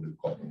 what do we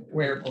call them?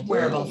 Wearable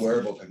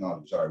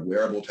technology.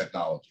 Wearable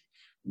technology.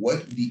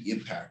 What the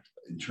impact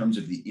in terms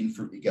of you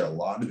get a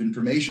lot of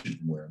information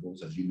from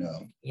wearables, as you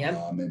know,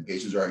 and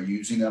patients are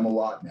using them a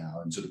lot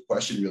now. And so the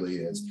question really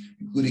is,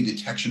 including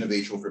detection of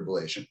atrial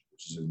fibrillation,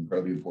 which is an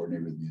incredibly important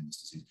arrhythmia in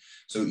this disease.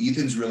 So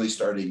Ethan's really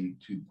starting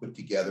to put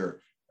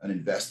together an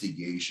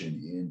investigation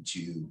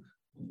into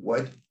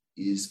what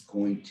is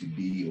going to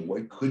be, or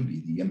what could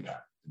be the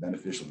impact, the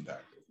beneficial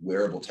impact of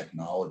wearable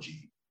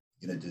technology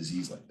in a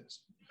disease like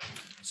this.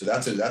 So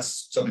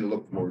that's something to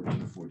look forward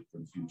to for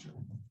the future.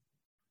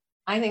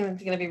 I think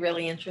it's going to be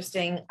really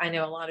interesting. I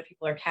know a lot of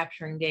people are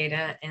capturing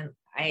data, and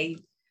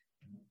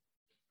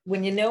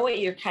when you know what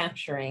you're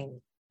capturing,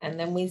 and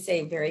then we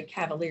say very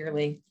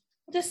cavalierly,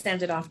 we'll just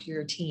send it off to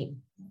your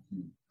team.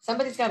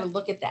 Somebody's got to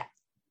look at that.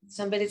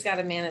 Somebody's got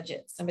to manage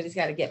it. Somebody's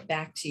got to get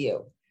back to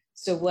you.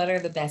 So what are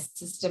the best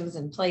systems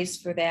in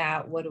place for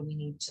that? What do we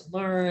need to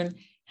learn?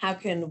 How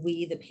can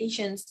we, the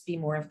patients, be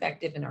more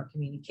effective in our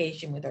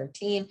communication with our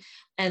team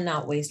and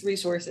not waste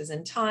resources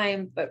and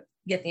time, but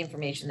get the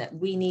information that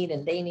we need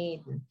and they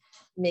need and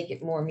make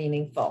it more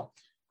meaningful.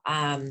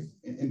 And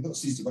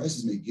plus, these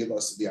devices may give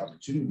us the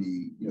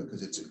opportunity,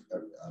 because it's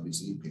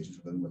obviously patients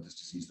are living with this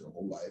disease their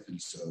whole life.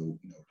 And so,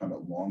 talking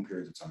about long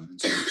periods of time. And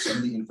so some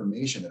of the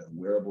information that a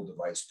wearable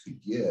device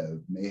could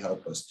give may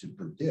help us to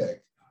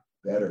predict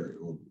better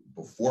or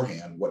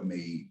beforehand what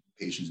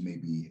patients may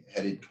be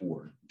headed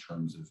toward in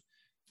terms of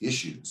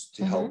issues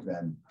to help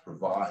them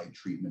provide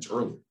treatments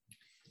earlier.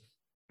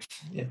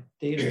 Yeah,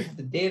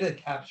 the data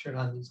captured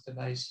on these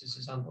devices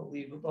is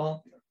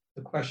unbelievable.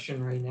 The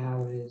question right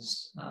now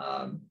is,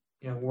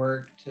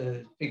 work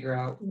to figure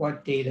out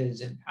what data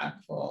is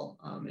impactful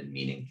and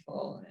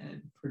meaningful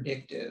and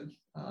predictive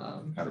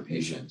for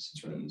patients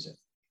to use it.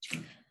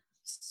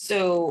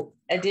 So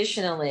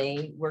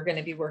additionally, we're going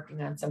to be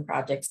working on some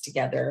projects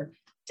together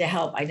to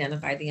help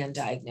identify the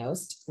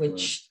undiagnosed,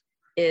 which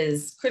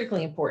is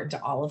critically important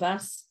to all of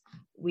us.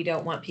 We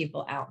don't want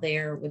people out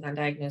there with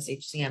undiagnosed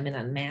HCM and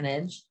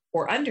unmanaged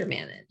or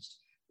undermanaged.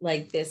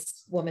 Like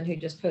this woman who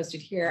just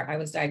posted here, I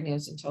was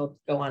diagnosed and told,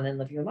 go on and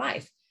live your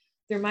life.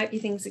 There might be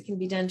things that can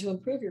be done to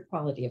improve your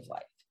quality of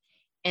life.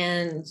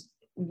 And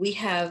we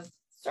have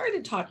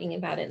started talking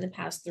about it in the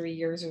past 3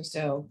 years or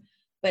so,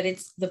 but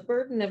it's the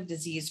burden of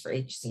disease for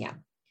HCM.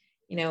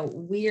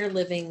 We are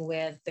living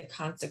with the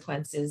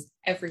consequences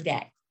every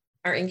day.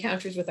 Our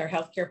encounters with our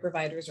healthcare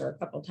providers are a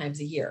couple times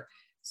a year.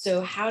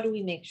 So how do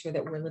we make sure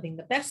that we're living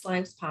the best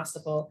lives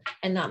possible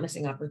and not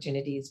missing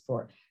opportunities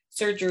for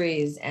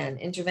surgeries and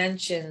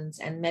interventions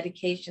and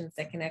medications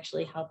that can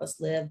actually help us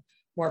live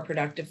more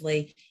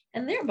productively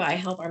and thereby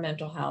help our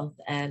mental health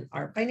and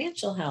our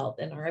financial health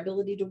and our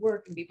ability to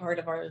work and be part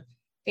of our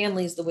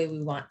families the way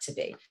we want to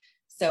be.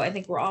 So I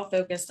think we're all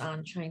focused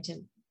on trying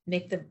to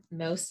make the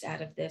most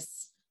out of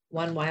this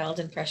one wild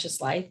and precious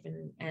life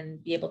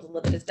and be able to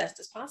live it as best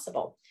as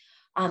possible.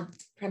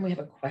 Prem, we have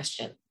a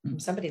question from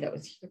somebody that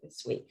was here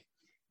this week.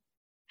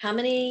 How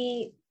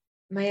many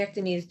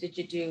myectomies did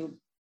you do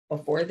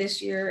before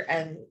this year?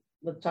 And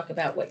let's talk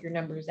about what your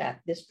numbers at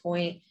this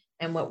point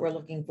and what we're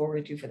looking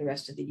forward to for the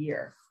rest of the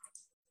year.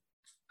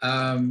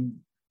 Well,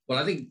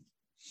 I think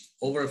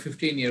over a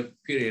 15-year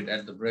period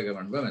at the Brigham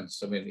and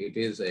Women's, it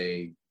is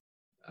a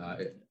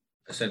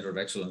center of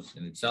excellence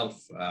in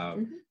itself,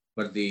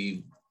 but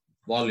the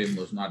volume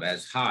was not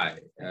as high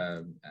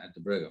at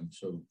the Brigham.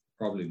 So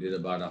probably did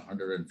about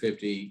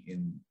 150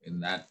 in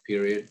that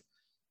period.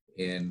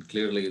 And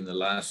clearly in the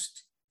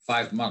last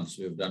 5 months,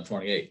 we've done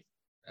 28.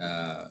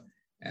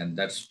 And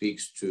that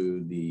speaks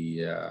to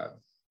the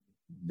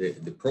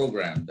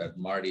program that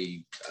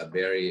Marty,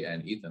 Barry,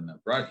 and Ethan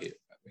have brought here.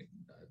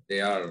 They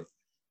are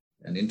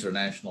an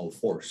international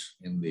force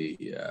in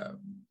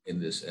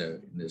this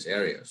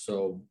area.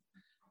 So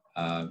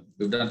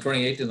we've done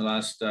 28 in the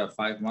last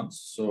 5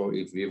 months. So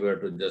if we were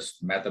to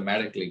just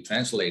mathematically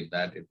translate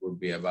that, it would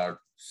be about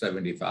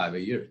 75 a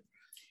year,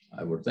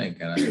 I would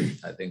think. And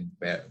I think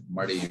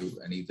Marty,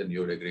 you and Ethan, you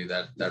would agree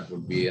that that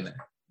would be an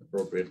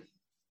appropriate.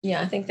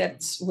 Yeah, I think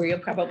that's where you'll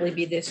probably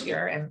be this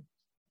year. And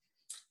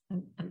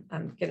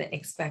I'm going to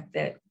expect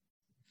that,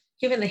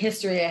 given the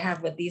history I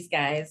have with these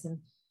guys and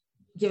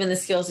given the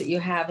skills that you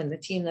have and the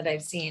team that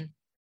I've seen,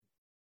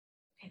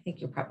 I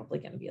think you're probably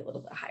going to be a little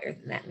bit higher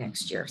than that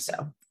next year.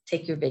 So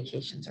take your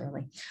vacations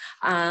early.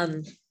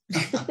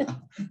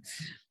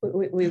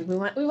 We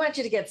want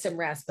you to get some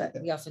rest, but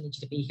we also need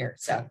you to be here.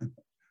 So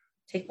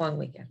take one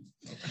weekend.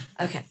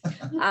 Okay.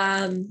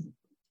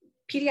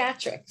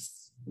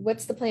 Pediatrics.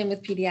 What's the plan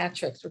with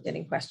pediatrics? We're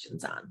getting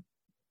questions on.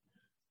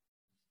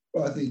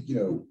 Well, I think,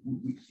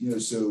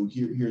 so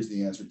here's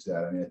the answer to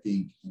that. I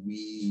think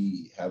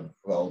we have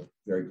felt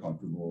very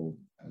comfortable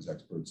as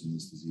experts in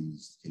this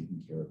disease,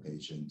 taking care of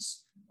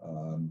patients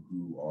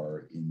who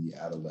are in the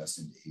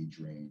adolescent age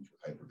range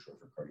with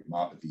hypertrophic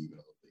cardiomyopathy, even a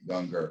little bit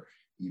younger,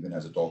 even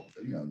as adult.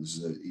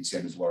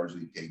 HCM is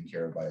largely taken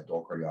care of by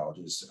adult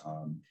cardiologists.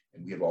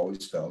 And we have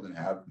always felt and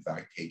have, in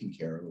fact, taken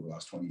care of over the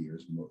last 20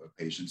 years of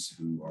patients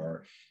who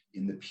are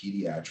in the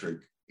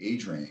pediatric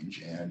age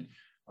range. And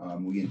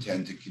we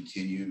intend to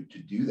continue to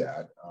do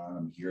that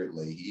here at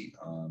Lahey.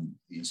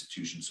 The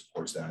institution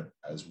supports that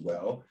as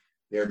well.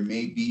 there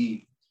may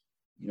be,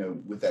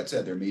 with that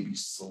said, there may be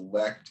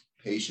select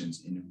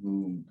patients in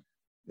whom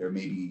there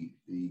may be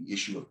the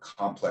issue of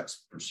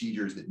complex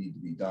procedures that need to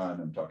be done.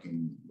 I'm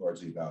talking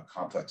largely about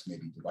complex,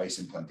 maybe device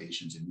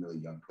implantations in really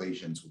young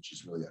patients, which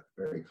is really a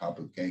very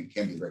complicated,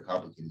 can be a very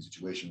complicated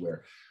situation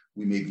where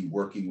we may be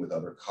working with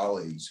other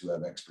colleagues who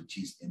have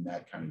expertise in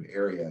that kind of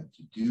area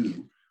to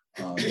do.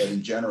 But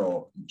in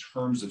general, in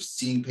terms of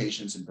seeing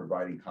patients and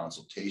providing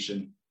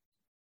consultation,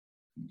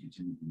 we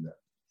continue to do that.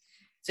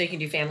 So you can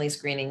do family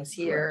screenings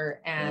here.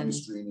 Correct. And family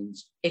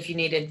screenings. If you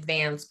need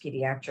advanced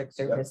pediatric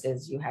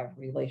services, you have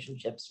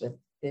relationships with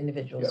the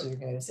individuals who are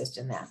going to assist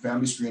in that.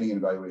 Family screening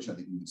and evaluation, I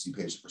think you can see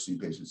patients, we're seeing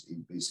patients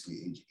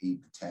basically age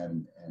 8 to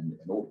 10 and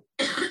older.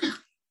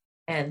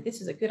 And this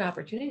is a good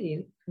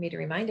opportunity for me to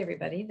remind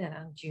everybody that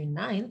on June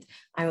 9th,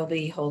 I will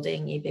be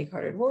holding a Big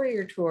Hearted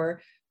Warrior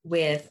tour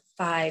with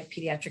 5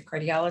 pediatric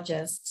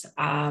cardiologists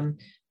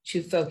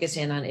to focus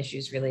in on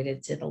issues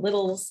related to the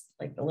littles,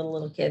 like the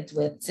little kids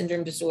with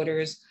syndrome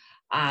disorders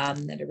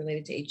that are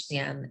related to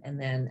HCM, and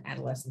then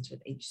adolescents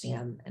with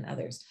HCM and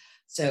others.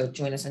 So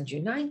join us on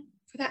June 9th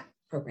for that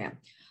program.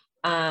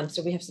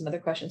 So we have some other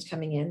questions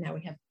coming in. Now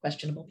we have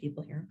questionable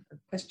people here, or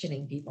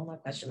questioning people,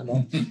 not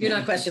questionable. You're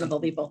not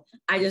questionable people.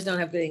 I just don't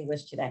have good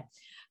English today.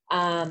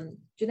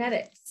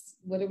 Genetics.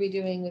 What are we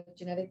doing with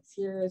genetics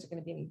here? Is there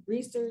going to be any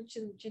research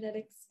in the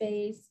genetic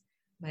space?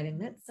 Might have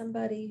met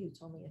somebody who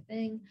told me a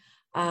thing.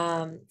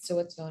 So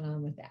what's going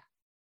on with that?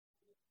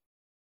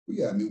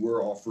 Yeah, I mean,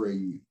 we're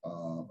offering,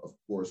 of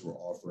course, we're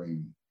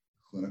offering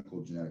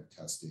clinical genetic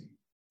testing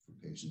for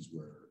patients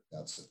where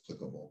that's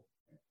applicable.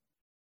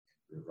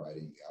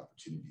 Providing the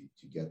opportunity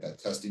to get that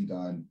testing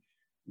done.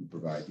 We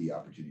provide the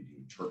opportunity to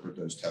interpret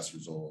those test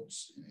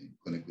results in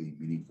a clinically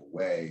meaningful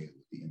way,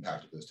 what the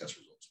impact of those test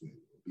results will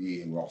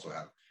be. And we also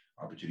have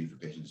opportunity for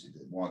patients if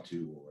they want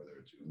to, or whether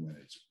it's when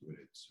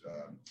it's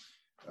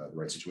the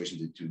right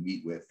situation to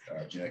meet with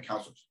genetic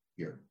counselors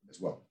here as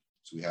well.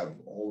 So we have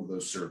all of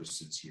those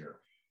services here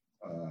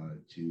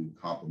to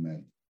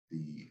complement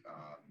the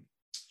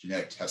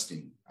genetic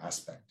testing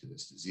aspect to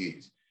this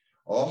disease.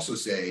 I'll also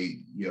say,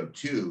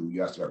 too,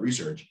 you asked about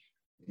research.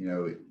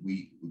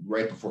 We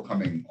right before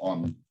coming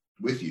on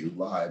with you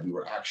live, we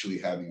were actually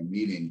having a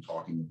meeting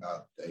talking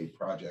about a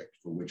project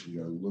for which we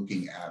are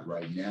looking at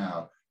right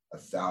now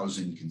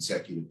 1,000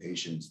 consecutive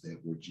patients that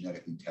were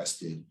genetically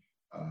tested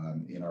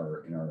in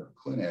our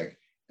clinic,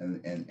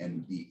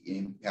 and the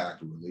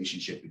impact or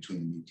relationship between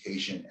the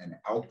mutation and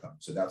outcome.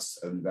 So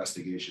that's an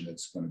investigation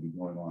that's going to be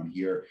going on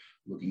here,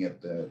 looking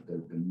at the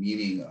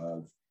meaning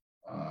of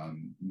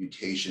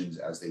mutations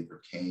as they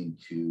pertain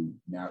to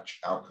match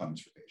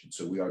outcomes for patients.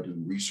 So we are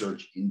doing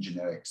research in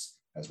genetics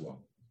as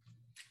well.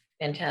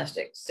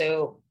 Fantastic.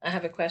 So I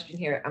have a question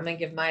here. I'm going to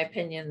give my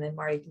opinion, then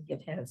Marty can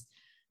give his.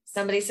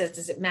 Somebody says,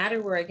 does it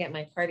matter where I get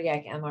my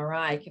cardiac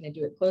MRI? Can I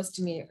do it close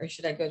to me, or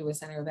should I go to a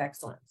center of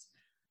excellence?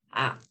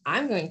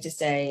 I'm going to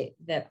say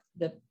that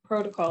the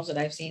protocols that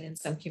I've seen in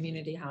some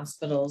community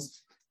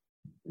hospitals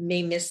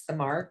may miss the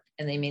mark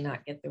and they may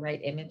not get the right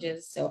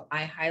images. So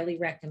I highly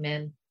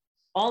recommend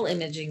all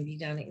imaging be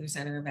done at your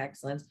center of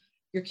excellence.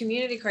 Your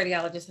community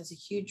cardiologist has a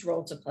huge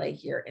role to play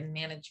here in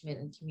management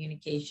and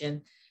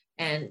communication,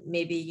 and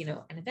maybe,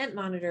 an event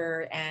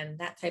monitor and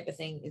that type of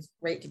thing is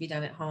great to be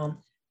done at home.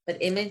 But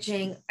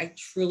imaging, I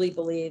truly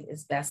believe,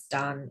 is best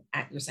done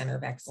at your center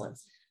of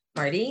excellence.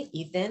 Marty,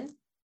 Ethan,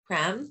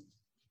 Prem,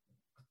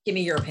 give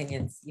me your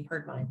opinions. You've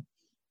heard mine.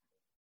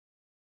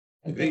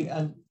 I think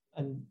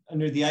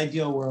under the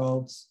ideal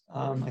world,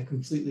 I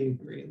completely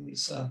agree,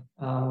 Lisa.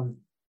 I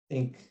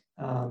think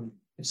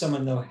if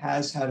someone, though,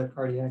 has had a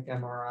cardiac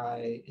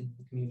MRI in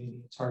the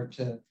community, it's hard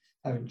to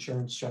have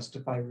insurance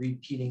justify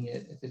repeating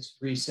it if it's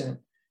recent.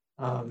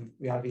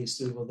 We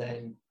obviously will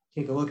then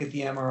take a look at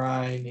the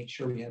MRI, make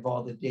sure we have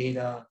all the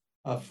data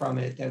from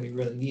it that we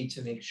really need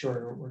to make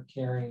sure we're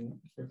caring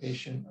for the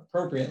patient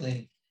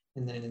appropriately.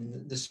 And then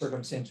in the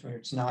circumstance where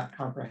it's not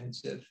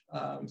comprehensive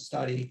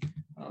study,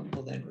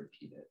 we'll then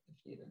repeat it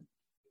if needed.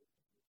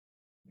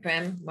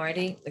 Prem,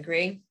 Marty,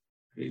 agree?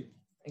 Agree.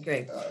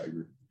 Agree. I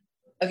agree.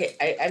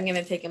 Okay, I'm going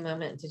to take a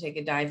moment to take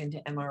a dive into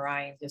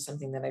MRI, into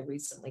something that I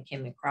recently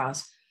came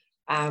across.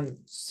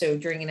 So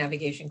during a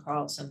navigation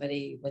call,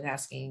 somebody was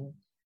asking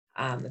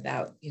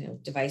about,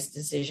 device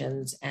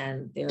decisions,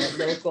 and their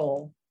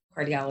local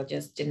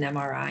cardiologist did an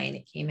MRI and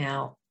it came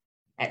out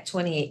at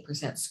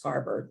 28%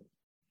 scar burden.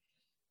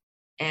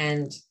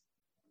 And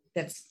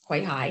that's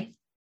quite high.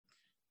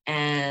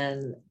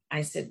 And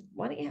I said,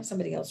 why don't you have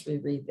somebody else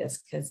reread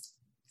this? Because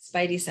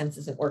Spidey sense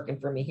isn't working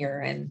for me here.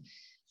 And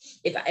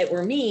if it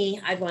were me,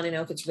 I'd want to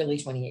know if it's really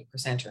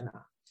 28% or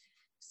not.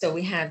 So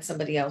we had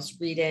somebody else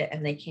read it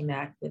and they came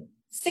back with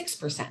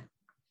 6%,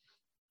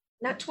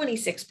 not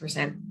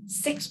 26%,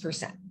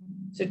 6%.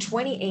 So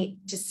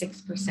 28 to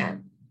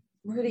 6%.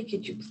 Marty,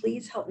 could you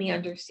please help me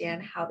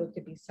understand how there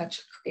could be such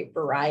a great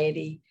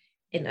variety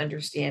in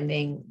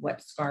understanding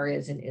what scar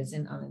is and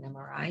isn't on an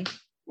MRI?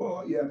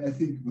 Well, yeah, I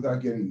think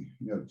without getting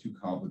too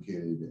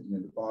complicated,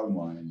 the bottom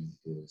line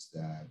is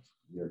that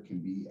there can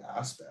be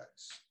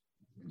aspects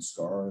in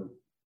scar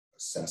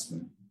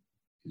assessment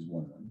is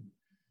one of them,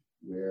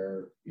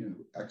 where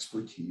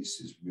expertise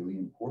is really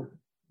important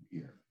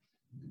here.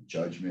 The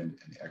judgment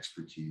and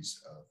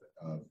expertise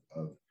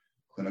of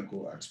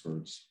clinical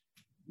experts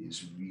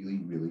is really,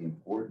 really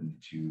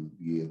important to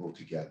be able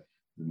to get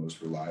the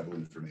most reliable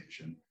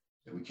information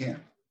that we can,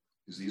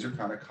 because these are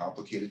kind of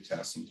complicated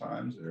tests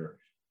sometimes. They're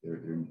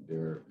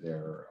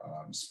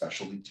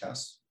specialty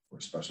tests for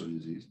specialty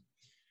disease.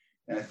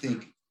 And I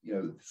think,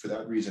 for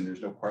that reason,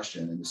 there's no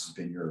question, and this has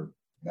been your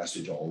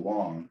message all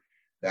along,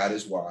 that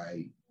is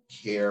why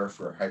care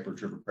for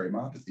hypertrophic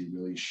cardiomyopathy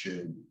really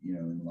should,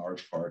 in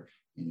large part,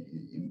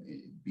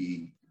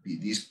 be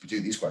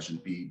these questions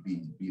be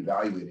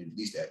evaluated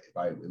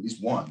at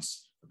least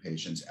once for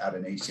patients at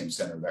an HCM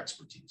center of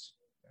expertise.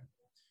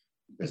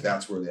 Because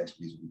that's where the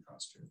expertise will be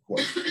concentrated. Of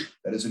course,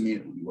 that doesn't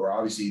mean we're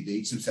obviously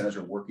the HCM centers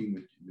are working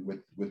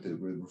with the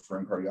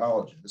referring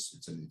cardiologists.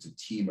 It's a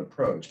team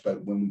approach.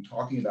 But when we're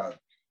talking about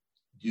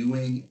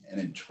doing and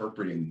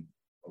interpreting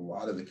a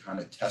lot of the kind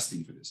of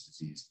testing for this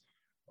disease,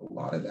 a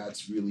lot of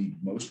that's really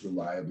most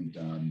reliably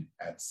done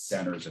at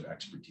centers of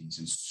expertise,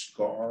 and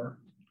SCAR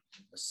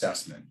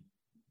assessment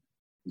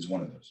is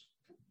one of those.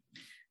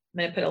 I'm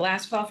going to put a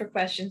last call for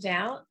questions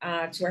out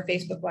to our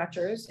Facebook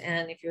watchers,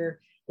 and if you're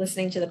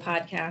listening to the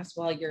podcast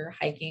while you're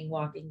hiking,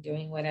 walking,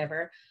 doing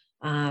whatever,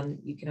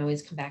 you can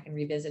always come back and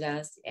revisit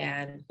us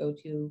and go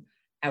to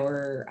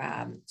our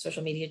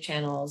social media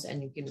channels,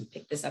 and you can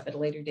pick this up at a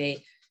later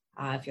date.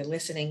 If you're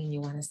listening and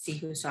you want to see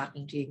who's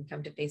talking to you, you can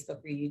come to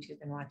Facebook or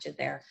YouTube and watch it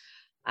there.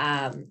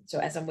 So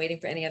as I'm waiting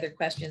for any other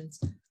questions,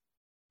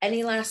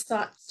 any last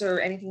thoughts or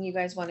anything you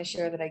guys want to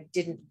share that I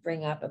didn't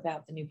bring up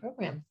about the new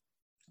program?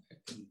 I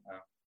can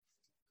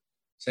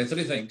say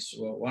three things.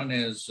 Well, one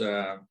is,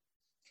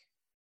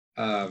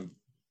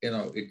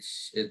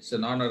 it's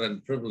an honor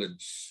and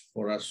privilege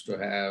for us to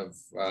have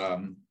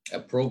a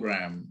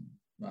program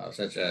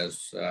such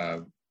as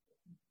the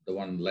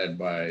one led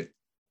by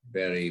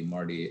Barry,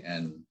 Marty,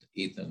 and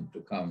Ethan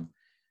to come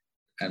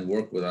and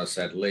work with us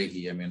at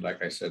Lahey. I mean,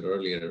 like I said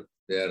earlier,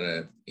 they're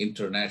an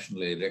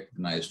internationally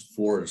recognized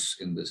force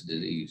in this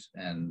disease,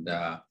 and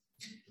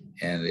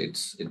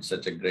it's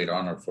such a great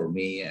honor for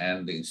me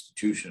and the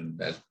institution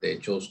that they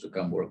chose to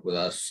come work with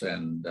us,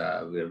 and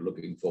we're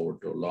looking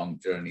forward to a long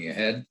journey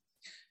ahead,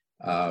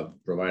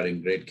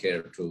 providing great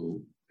care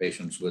to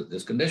patients with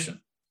this condition.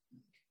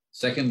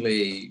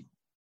 Secondly,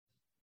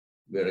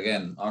 we're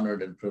again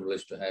honored and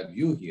privileged to have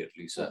you here,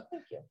 Lisa,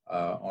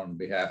 on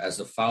behalf as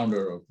the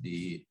founder of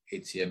the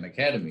HCM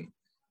Academy.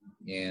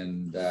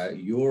 And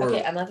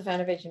okay, I'm not the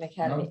founder of HCM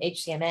Academy, no?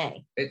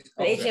 HCMA.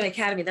 HCM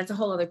Academy, that's a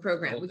whole other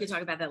program. Okay. We can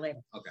talk about that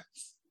later. Okay.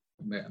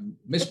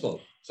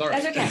 Misspoke. Sorry.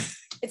 That's okay.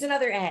 It's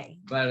another A.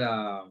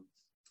 But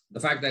the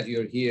fact that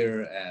you're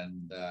here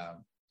and,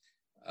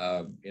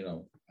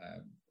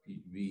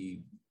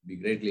 we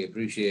greatly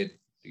appreciate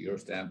your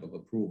stamp of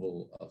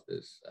approval of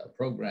this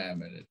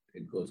program, and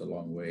it goes a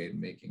long way in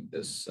making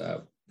this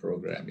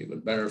program even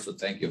better. So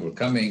thank you for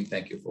coming.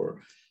 Thank you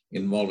for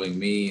involving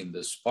me in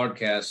this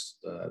podcast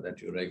that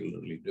you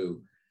regularly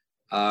do.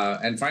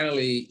 And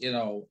finally,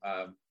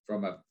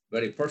 from a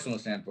very personal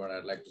standpoint,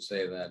 I'd like to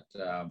say that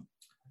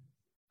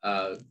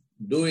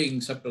doing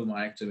septal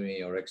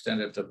myectomy or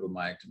extended septal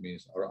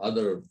myectomies or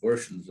other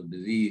versions of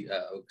disease,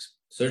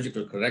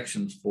 surgical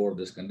corrections for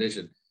this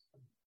condition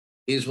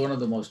is one of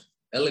the most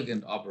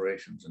elegant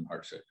operations in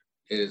heart surgery.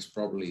 It is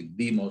probably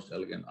the most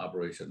elegant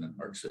operation in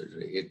heart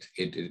surgery. It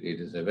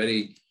is a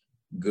very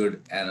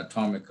good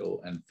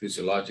anatomical and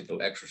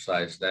physiological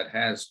exercise that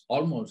has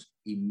almost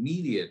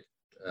immediate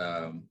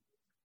and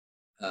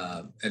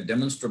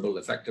demonstrable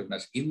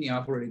effectiveness in the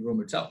operating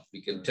room itself.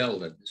 We can tell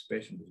that this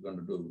patient is going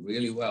to do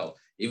really well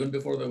even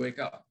before they wake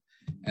up.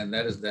 And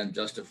that is then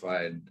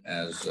justified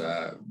as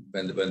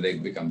when they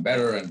become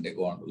better and they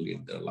go on to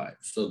lead their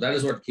lives. So that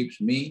is what keeps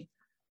me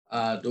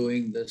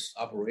doing this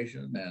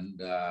operation,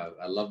 and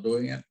I love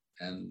doing it.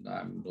 And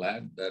I'm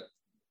glad that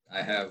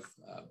I have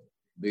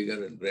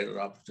bigger and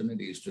greater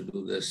opportunities to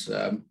do this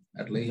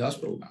at Lahey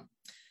Hospital now.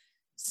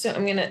 So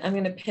I'm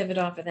gonna pivot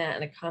off of that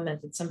and a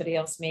comment that somebody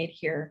else made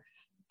here.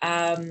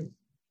 I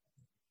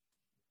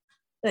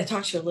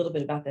talked to you a little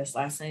bit about this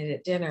last night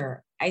at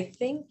dinner. I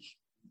think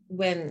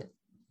when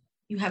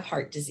you have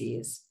heart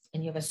disease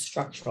and you have a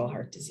structural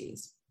heart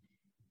disease,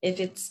 if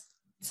it's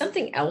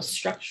something else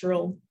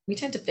structural, we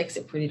tend to fix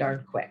it pretty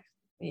darn quick.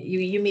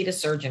 You meet a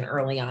surgeon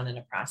early on in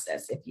a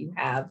process if you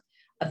have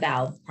a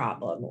valve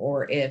problem,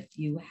 or if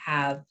you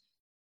have,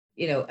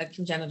 a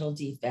congenital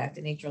defect,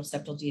 an atrial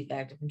septal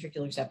defect, a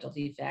ventricular septal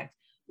defect.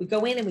 We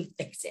go in and we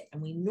fix it,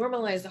 and we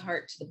normalize the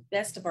heart to the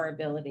best of our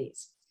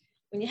abilities.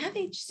 When you have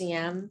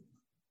HCM,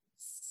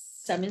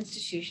 some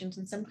institutions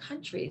in some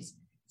countries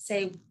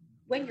say,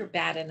 when you're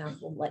bad enough,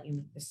 we'll let you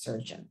meet the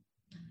surgeon.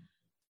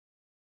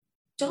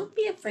 Don't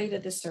be afraid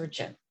of the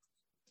surgeon.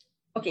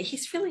 Okay,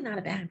 he's really not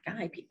a bad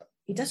guy, people.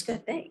 He does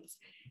good things.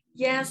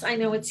 Yes, I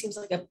know it seems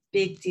like a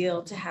big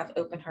deal to have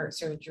open heart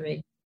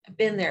surgery. I've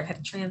been there, I've had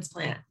a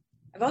transplant.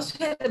 I've also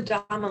had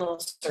abdominal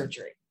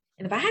surgery.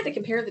 And if I had to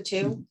compare the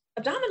two,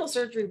 abdominal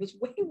surgery was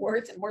way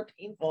worse and more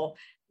painful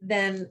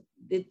than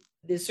the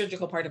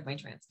surgical part of my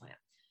transplant.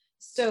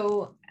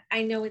 So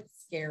I know it's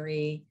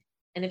scary.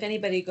 And if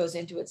anybody goes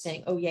into it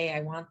saying, oh, yay,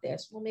 I want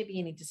this, well, maybe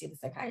you need to see the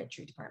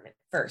psychiatry department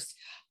first.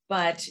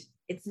 But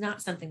it's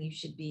not something you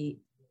should be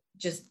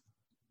just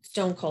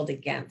stone cold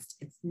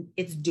against.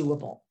 It's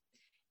doable.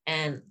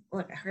 And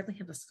look, I hardly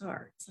have a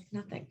scar. It's like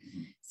nothing.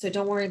 So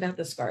don't worry about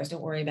the scars.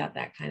 Don't worry about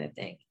that kind of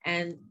thing.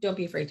 And don't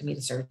be afraid to meet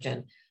a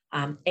surgeon.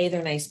 A,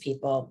 they're nice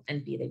people,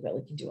 and B, they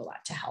really can do a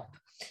lot to help.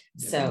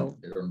 So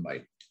they don't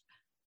bite.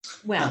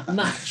 Well,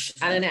 much.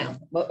 I don't know.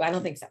 Well, I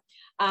don't think so.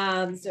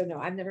 So no,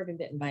 I've never been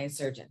bitten by a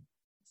surgeon.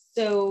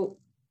 So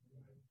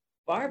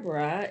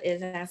Barbara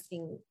is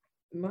asking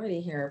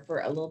Marty here for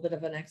a little bit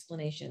of an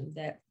explanation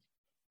that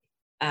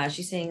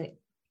she's saying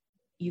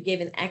you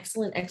gave an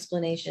excellent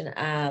explanation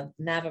of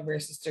NAVA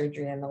versus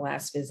surgery on the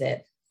last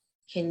visit.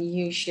 Can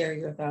you share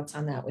your thoughts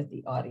on that with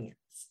the audience?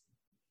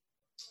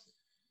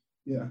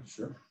 Yeah,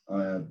 sure.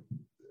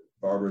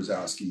 Barbara's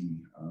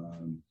asking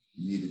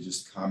me to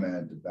just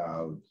comment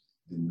about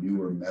the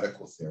newer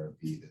medical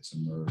therapy that's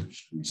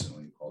emerged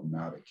recently called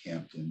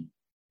mavacamten,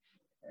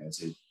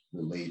 as it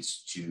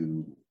relates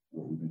to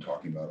what we've been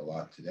talking about a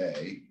lot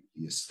today,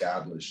 the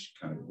established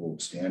kind of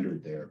gold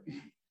standard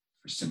therapy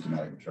for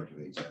symptomatic obstructive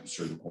HCM,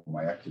 surgical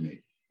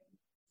myectomy.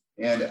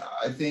 And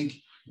I think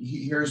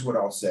here's what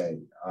I'll say.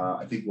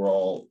 I think we're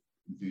all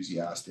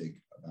enthusiastic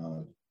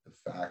about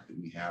the fact that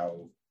we have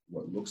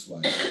what looks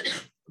like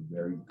a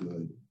very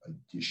good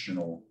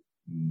additional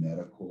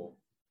medical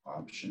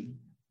option,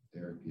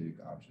 therapeutic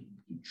option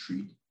to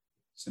treat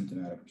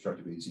symptomatic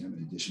obstructive HCM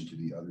in addition to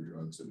the other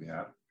drugs that we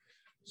have.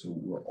 So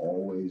we're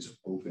always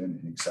open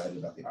and excited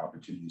about the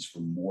opportunities for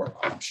more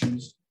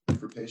options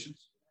for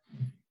patients.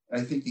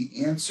 And I think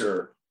the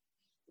answer,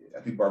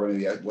 I think Barbara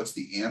maybe asked, what's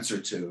the answer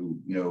to,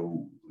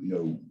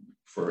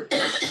 for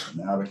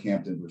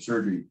mavacamten or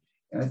surgery?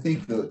 And I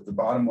think the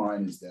bottom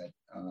line is that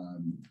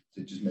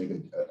to just make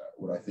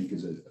what I think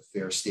is a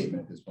fair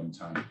statement at this point in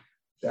time,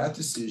 that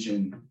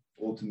decision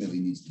ultimately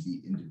needs to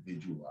be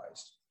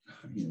individualized,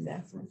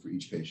 for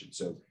each patient.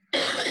 So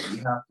we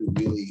have to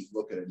really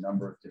look at a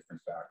number of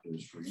different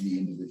factors for any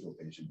individual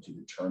patient to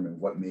determine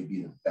what may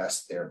be the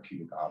best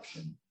therapeutic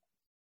option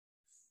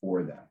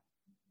for them.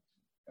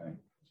 Okay,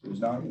 so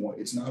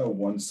it's not a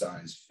one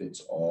size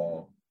fits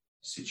all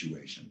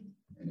situation,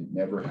 and it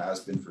never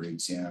has been for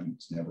HCM.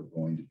 It's never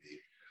going to be.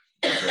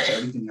 So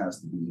everything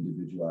has to be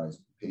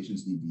individualized.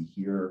 Patients need to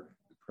hear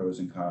the pros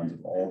and cons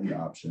of all the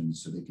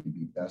options so they can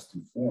be best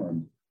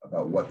informed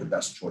about what the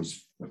best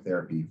choice for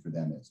therapy for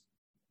them is.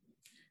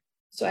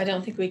 So I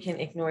don't think we can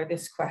ignore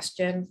this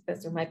question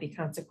because there might be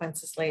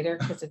consequences later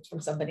because it's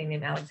from somebody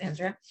named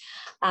Alexandra.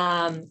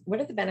 What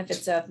are the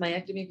benefits of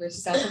myectomy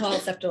versus alcohol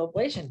septal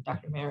ablation,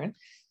 Dr. Marin?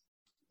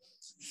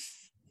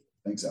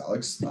 Thanks,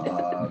 Alex.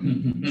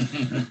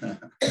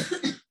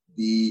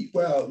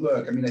 Well,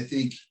 look, I mean, I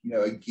think,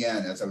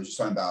 again, as I was just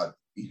talking about,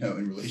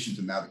 in relation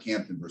to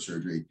mavacamten versus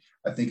surgery,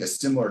 I think a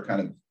similar kind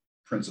of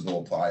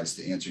principle applies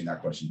to answering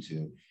that question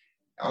too.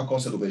 Alcohol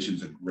septal ablation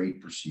is a great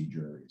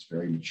procedure. It's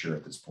very mature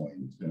at this point.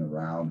 It's been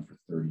around for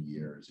 30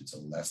 years. It's a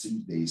less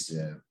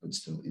invasive, but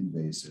still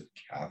invasive,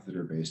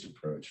 catheter-based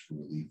approach for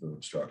relief of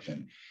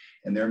obstruction.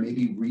 And there may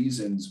be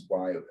reasons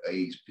why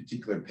a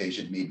particular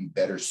patient may be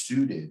better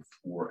suited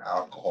for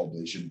alcohol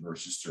ablation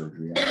versus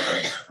surgery. I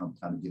don't have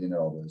time to get into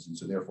all those. And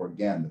so therefore,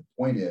 again, the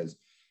point is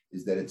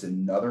that it's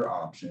another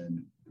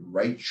option. The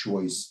right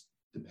choice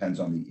depends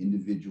on the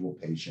individual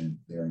patient,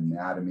 their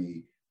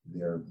anatomy,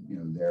 their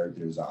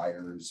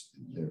desires,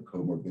 their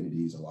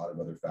comorbidities, a lot of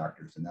other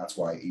factors. And that's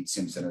why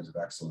HCM Centers of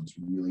Excellence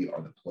really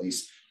are the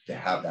place to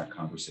have that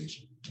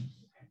conversation.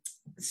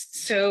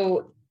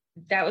 So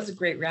that was a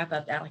great wrap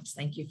up, Alex.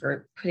 Thank you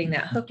for putting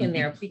that hook in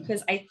there,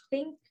 because I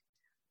think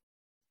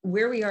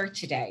where we are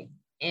today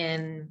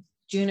in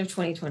June of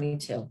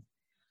 2022,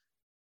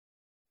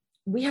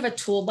 we have a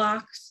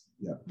toolbox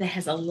that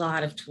has a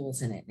lot of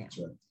tools in it now.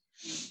 Right.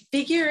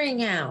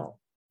 Figuring out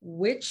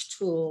which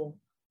tool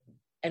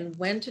and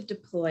when to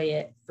deploy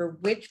it for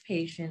which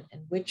patient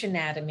and which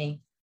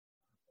anatomy,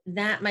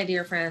 that, my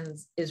dear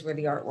friends, is where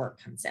the artwork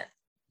comes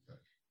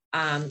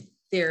in.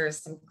 There's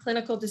some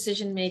clinical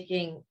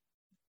decision-making,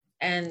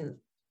 and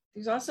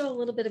there's also a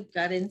little bit of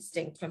gut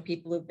instinct from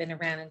people who've been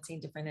around and seen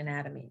different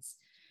anatomies.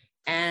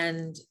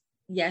 And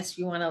yes,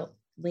 you want to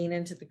lean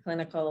into the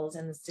clinicals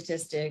and the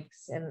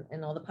statistics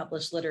and all the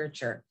published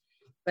literature,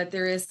 but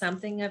there is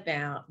something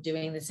about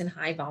doing this in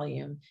high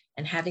volume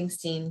and having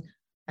seen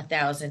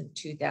 1,000,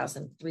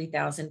 2,000,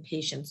 3,000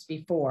 patients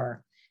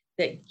before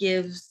that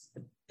gives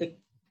the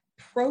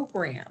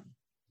program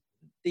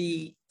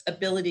the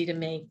ability to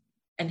make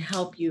and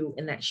help you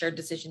in that shared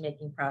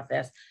decision-making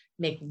process,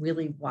 make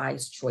really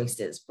wise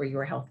choices for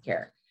your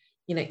healthcare.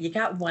 You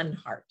got one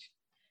heart.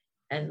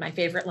 And my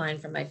favorite line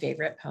from my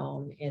favorite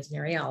poem is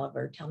Mary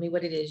Oliver, tell me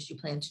what it is you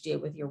plan to do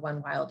with your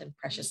one wild and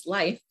precious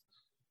life.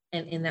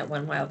 And in that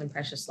one wild and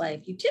precious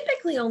life, you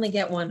typically only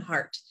get one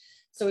heart.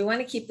 So we want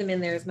to keep them in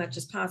there as much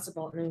as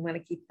possible. And we want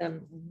to keep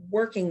them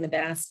working the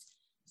best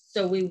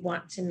So we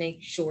want to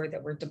make sure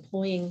that we're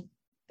deploying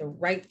the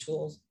right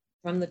tools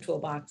from the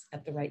toolbox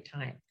at the right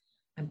time.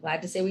 I'm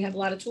glad to say we have a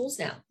lot of tools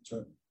now. That's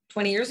right.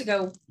 20 years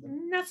ago,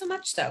 not so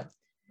much so.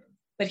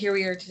 But here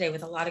we are today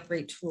with a lot of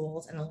great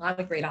tools and a lot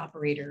of great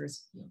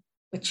operators.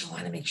 But you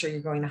want to make sure you're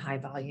going to high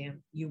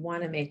volume. You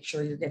want to make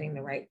sure you're getting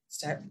the right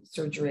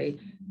surgery,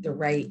 the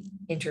right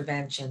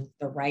intervention,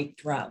 the right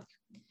drug.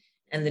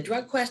 And the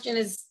drug question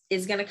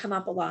is going to come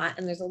up a lot.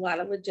 And there's a lot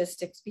of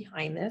logistics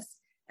behind this.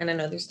 And I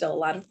know there's still a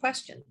lot of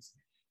questions.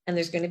 And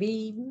there's going to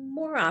be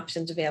more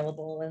options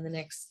available in the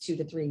next 2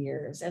 to 3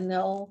 years. And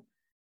they'll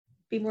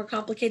be more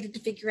complicated to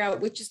figure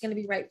out which is going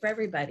to be right for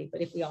everybody.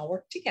 But if we all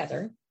work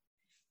together,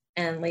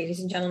 and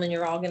ladies and gentlemen,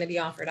 you're all going to be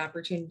offered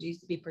opportunities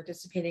to be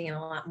participating in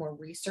a lot more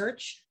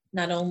research,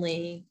 not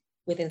only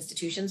with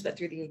institutions, but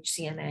through the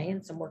HCMA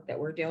and some work that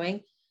we're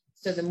doing.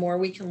 So the more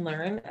we can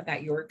learn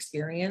about your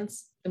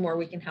experience, the more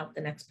we can help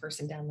the next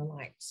person down the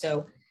line.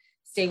 So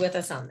stay with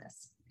us on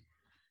this.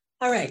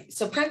 All right,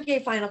 so Prem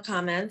gave final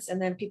comments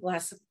and then people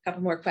asked a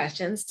couple more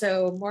questions.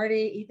 So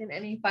Marty, Ethan,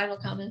 any final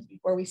comments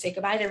before we say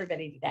goodbye to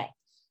everybody today?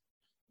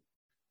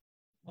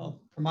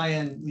 Well, from my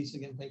end, Lisa,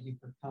 again, thank you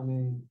for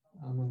coming.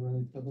 We're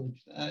really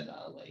privileged that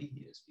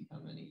Lahey has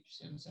become an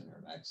HCM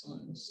Center of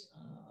Excellence.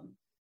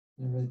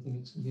 And I really think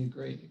it's going to be a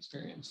great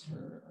experience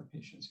for our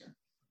patients here.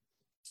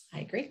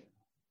 I agree.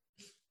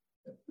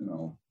 And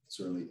I'll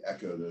certainly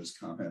echo those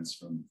comments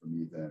from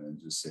Ethan and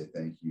just say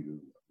thank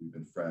you. We've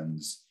been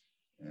friends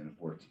and have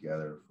worked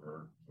together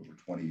for over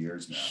 20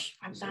 years now.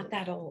 I'm not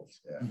that old.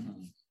 Yeah.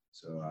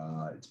 So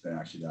it's been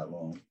actually that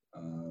long.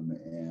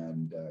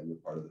 And you're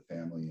part of the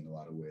family in a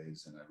lot of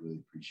ways. And I really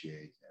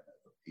appreciate, and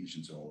the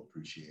patients all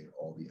appreciate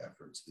all the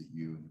efforts that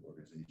you and the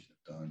organization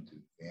have done to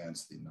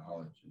advance the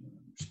knowledge and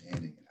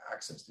understanding and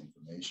access to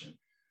information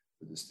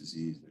for this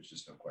disease. There's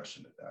just no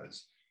question that that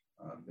has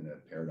been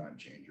a paradigm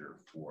changer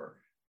for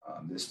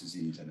this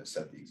disease and has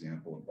set the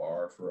example and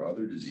bar for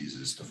other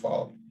diseases to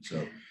follow.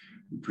 So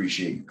we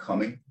appreciate you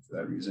coming for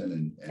that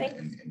reason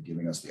and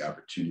giving us the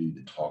opportunity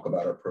to talk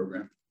about our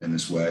program in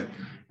this way.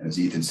 And as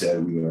Ethan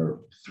said, we are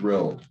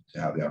thrilled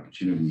to have the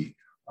opportunity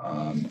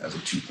as a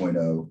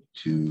 2.0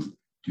 to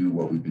do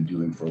what we've been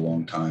doing for a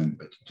long time,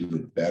 but to do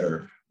it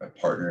better by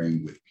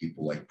partnering with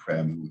people like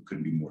Prem, who we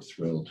couldn't be more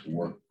thrilled to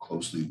work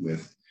closely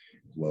with,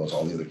 as well as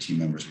all the other team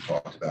members we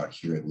talked about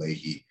here at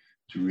Lahey,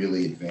 to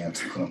really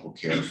advance clinical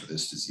care for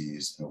this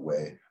disease in a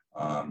way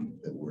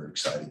that we're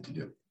excited to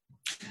do.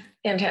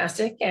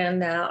 Fantastic.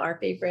 And our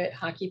favorite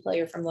hockey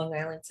player from Long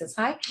Island says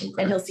hi,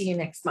 and he'll see you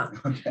next month.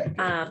 Okay.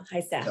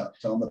 Hi, Seth.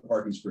 Tell them the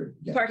parking's free.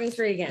 Yeah. Parking's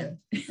free again.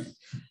 Yeah.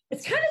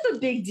 It's kind of a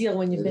big deal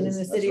when you've been in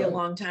the city a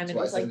long time. And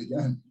it's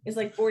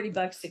like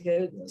 $40 to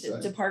go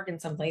to park in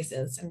some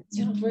places, and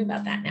you don't have to worry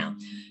about that now.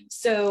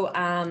 So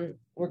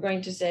we're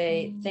going to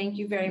say thank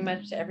you very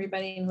much to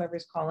everybody and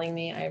whoever's calling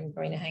me. I'm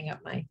going to hang up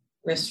my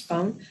wrist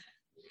phone.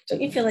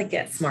 Don't you feel like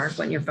Get Smart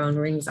when your phone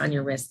rings on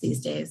your wrist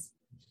these days?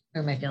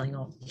 Or am I feeling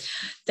old?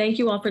 Thank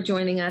you all for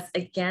joining us.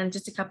 Again,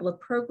 just a couple of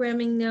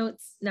programming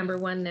notes. Number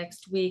one,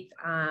 next week,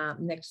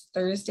 next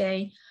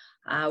Thursday,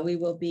 I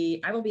will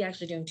be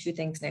actually doing two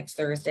things next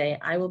Thursday.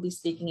 I will be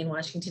speaking in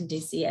Washington,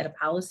 D.C. at a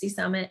policy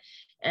summit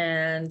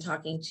and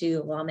talking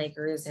to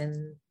lawmakers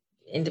and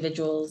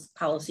individuals,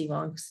 policy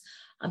wonks,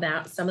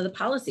 about some of the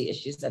policy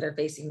issues that are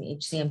facing the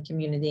HCM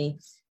community,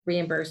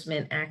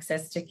 reimbursement,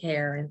 access to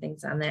care, and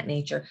things on that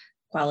nature,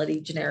 quality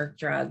generic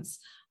drugs.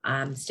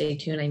 Stay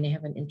tuned. I may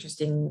have an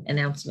interesting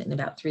announcement in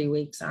about 3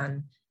 weeks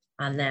on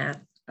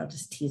that. I'll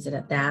just tease it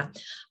at that.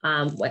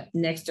 What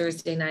next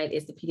Thursday night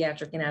is the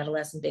Pediatric and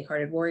Adolescent Big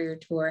Hearted Warrior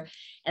Tour.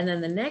 And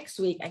then the next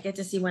week, I get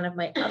to see one of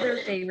my other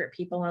favorite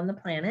people on the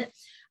planet,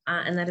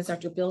 and that is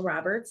Dr. Bill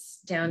Roberts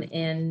down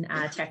in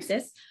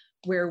Texas,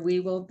 where we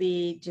will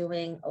be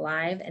doing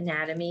live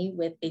anatomy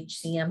with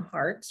HCM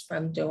hearts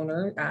from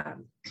donor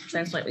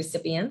transplant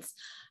recipients.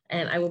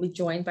 And I will be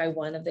joined by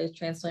one of those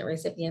transplant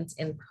recipients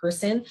in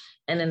person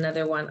and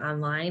another one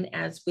online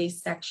as we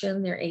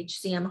section their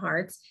HCM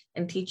hearts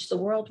and teach the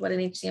world what an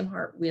HCM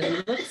heart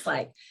really looks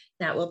like.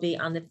 That will be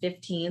on the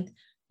 15th.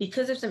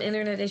 Because of some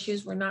internet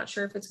issues, we're not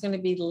sure if it's going to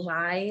be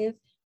live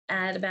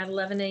at about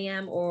 11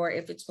 a.m. or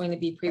if it's going to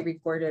be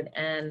pre-recorded,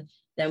 and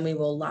then we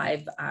will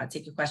live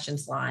take your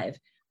questions live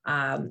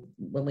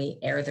when we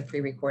air the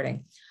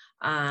pre-recording.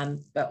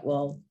 But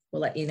we'll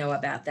let you know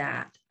about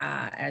that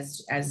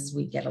as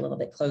we get a little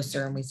bit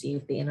closer and we see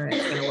if the internet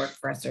is going to work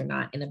for us or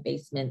not in a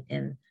basement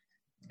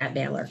at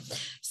Baylor.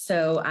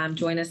 So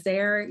join us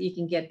there. You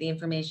can get the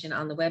information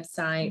on the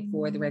website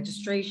for the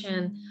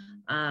registration.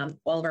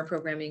 All of our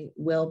programming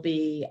will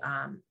be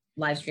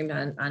live streamed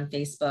on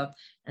Facebook,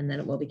 and then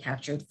it will be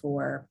captured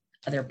for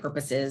other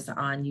purposes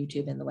on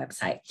YouTube and the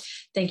website.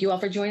 Thank you all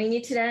for joining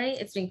me today.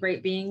 It's been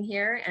great being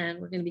here, and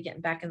we're going to be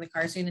getting back in the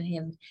car soon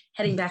and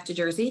heading back to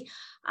Jersey.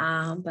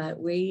 But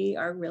we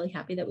are really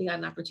happy that we got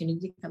an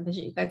opportunity to come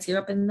visit you guys here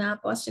up in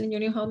Boston in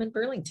your new home in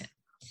Burlington.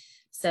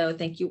 So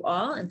thank you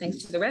all, and thanks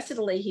to the rest of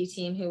the Lahey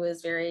team, who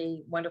was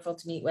very wonderful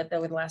to meet with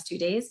over the last 2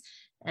 days.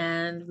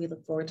 And we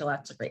look forward to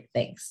lots of great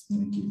things.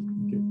 Thank you.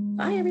 Thank you.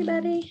 Bye,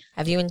 everybody.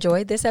 Have you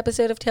enjoyed this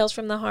episode of Tales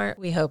from the Heart?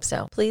 We hope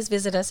so. Please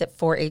visit us at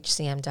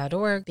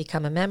 4hcm.org,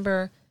 become a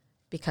member,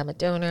 become a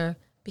donor,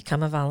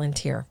 become a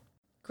volunteer.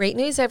 Great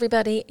news,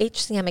 everybody.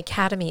 HCM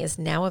Academy is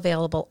now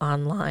available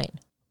online.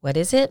 What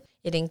is it?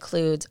 It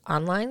includes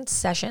online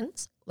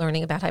sessions,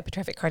 learning about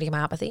hypertrophic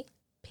cardiomyopathy,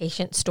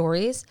 patient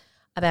stories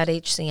about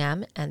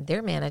HCM and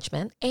their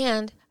management,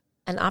 and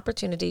an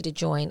opportunity to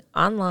join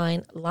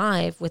online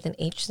live with an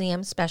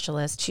HCM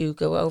specialist to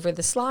go over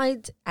the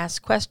slides,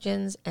 ask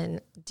questions, and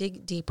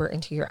dig deeper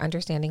into your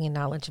understanding and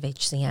knowledge of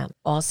HCM.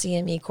 All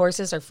CME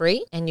courses are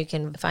free, and you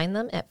can find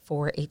them at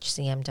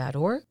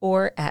 4hcm.org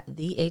or at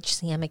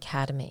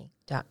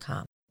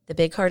thehcmacademy.com. The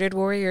Big Hearted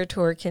Warrior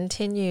Tour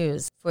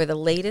continues. For the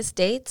latest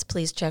dates,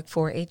 please check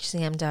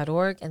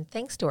 4hcm.org, and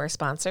thanks to our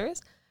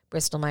sponsors,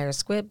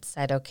 Bristol-Myers Squibb,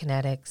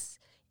 Cytokinetics,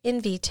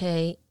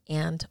 Invitae,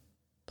 and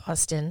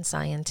Boston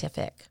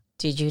Scientific.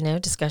 Did you know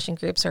discussion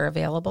groups are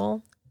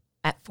available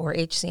at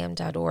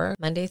 4hcm.org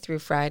Monday through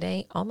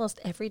Friday? Almost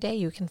every day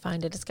you can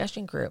find a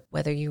discussion group,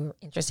 whether you're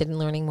interested in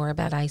learning more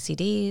about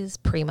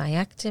ICDs,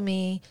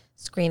 pre-myectomy,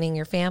 screening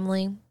your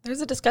family.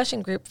 There's a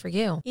discussion group for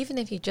you. Even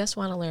if you just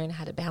want to learn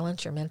how to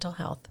balance your mental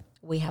health,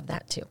 we have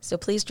that too. So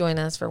please join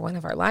us for one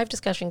of our live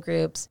discussion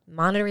groups,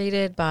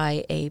 moderated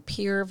by a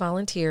peer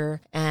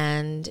volunteer,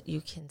 and you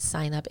can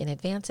sign up in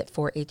advance at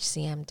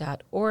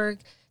 4hcm.org.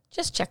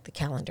 Just check the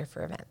calendar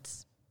for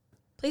events.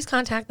 Please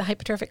contact the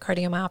Hypertrophic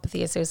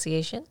Cardiomyopathy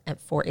Association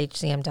at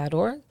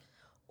 4hcm.org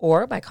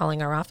or by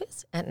calling our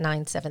office at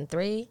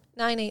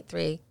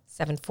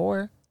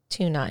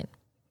 973-983-7429.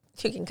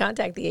 You can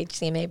contact the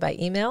HCMA by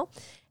email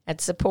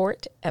at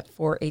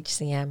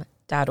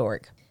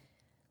support@4hcm.org.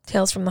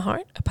 Tales from the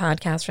Heart, a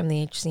podcast from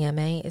the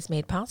HCMA, is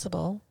made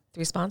possible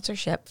through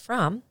sponsorship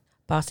from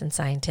Boston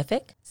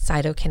Scientific,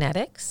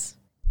 Cytokinetics,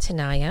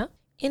 Tenaya,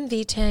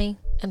 Invitae,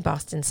 and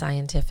Boston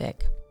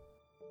Scientific.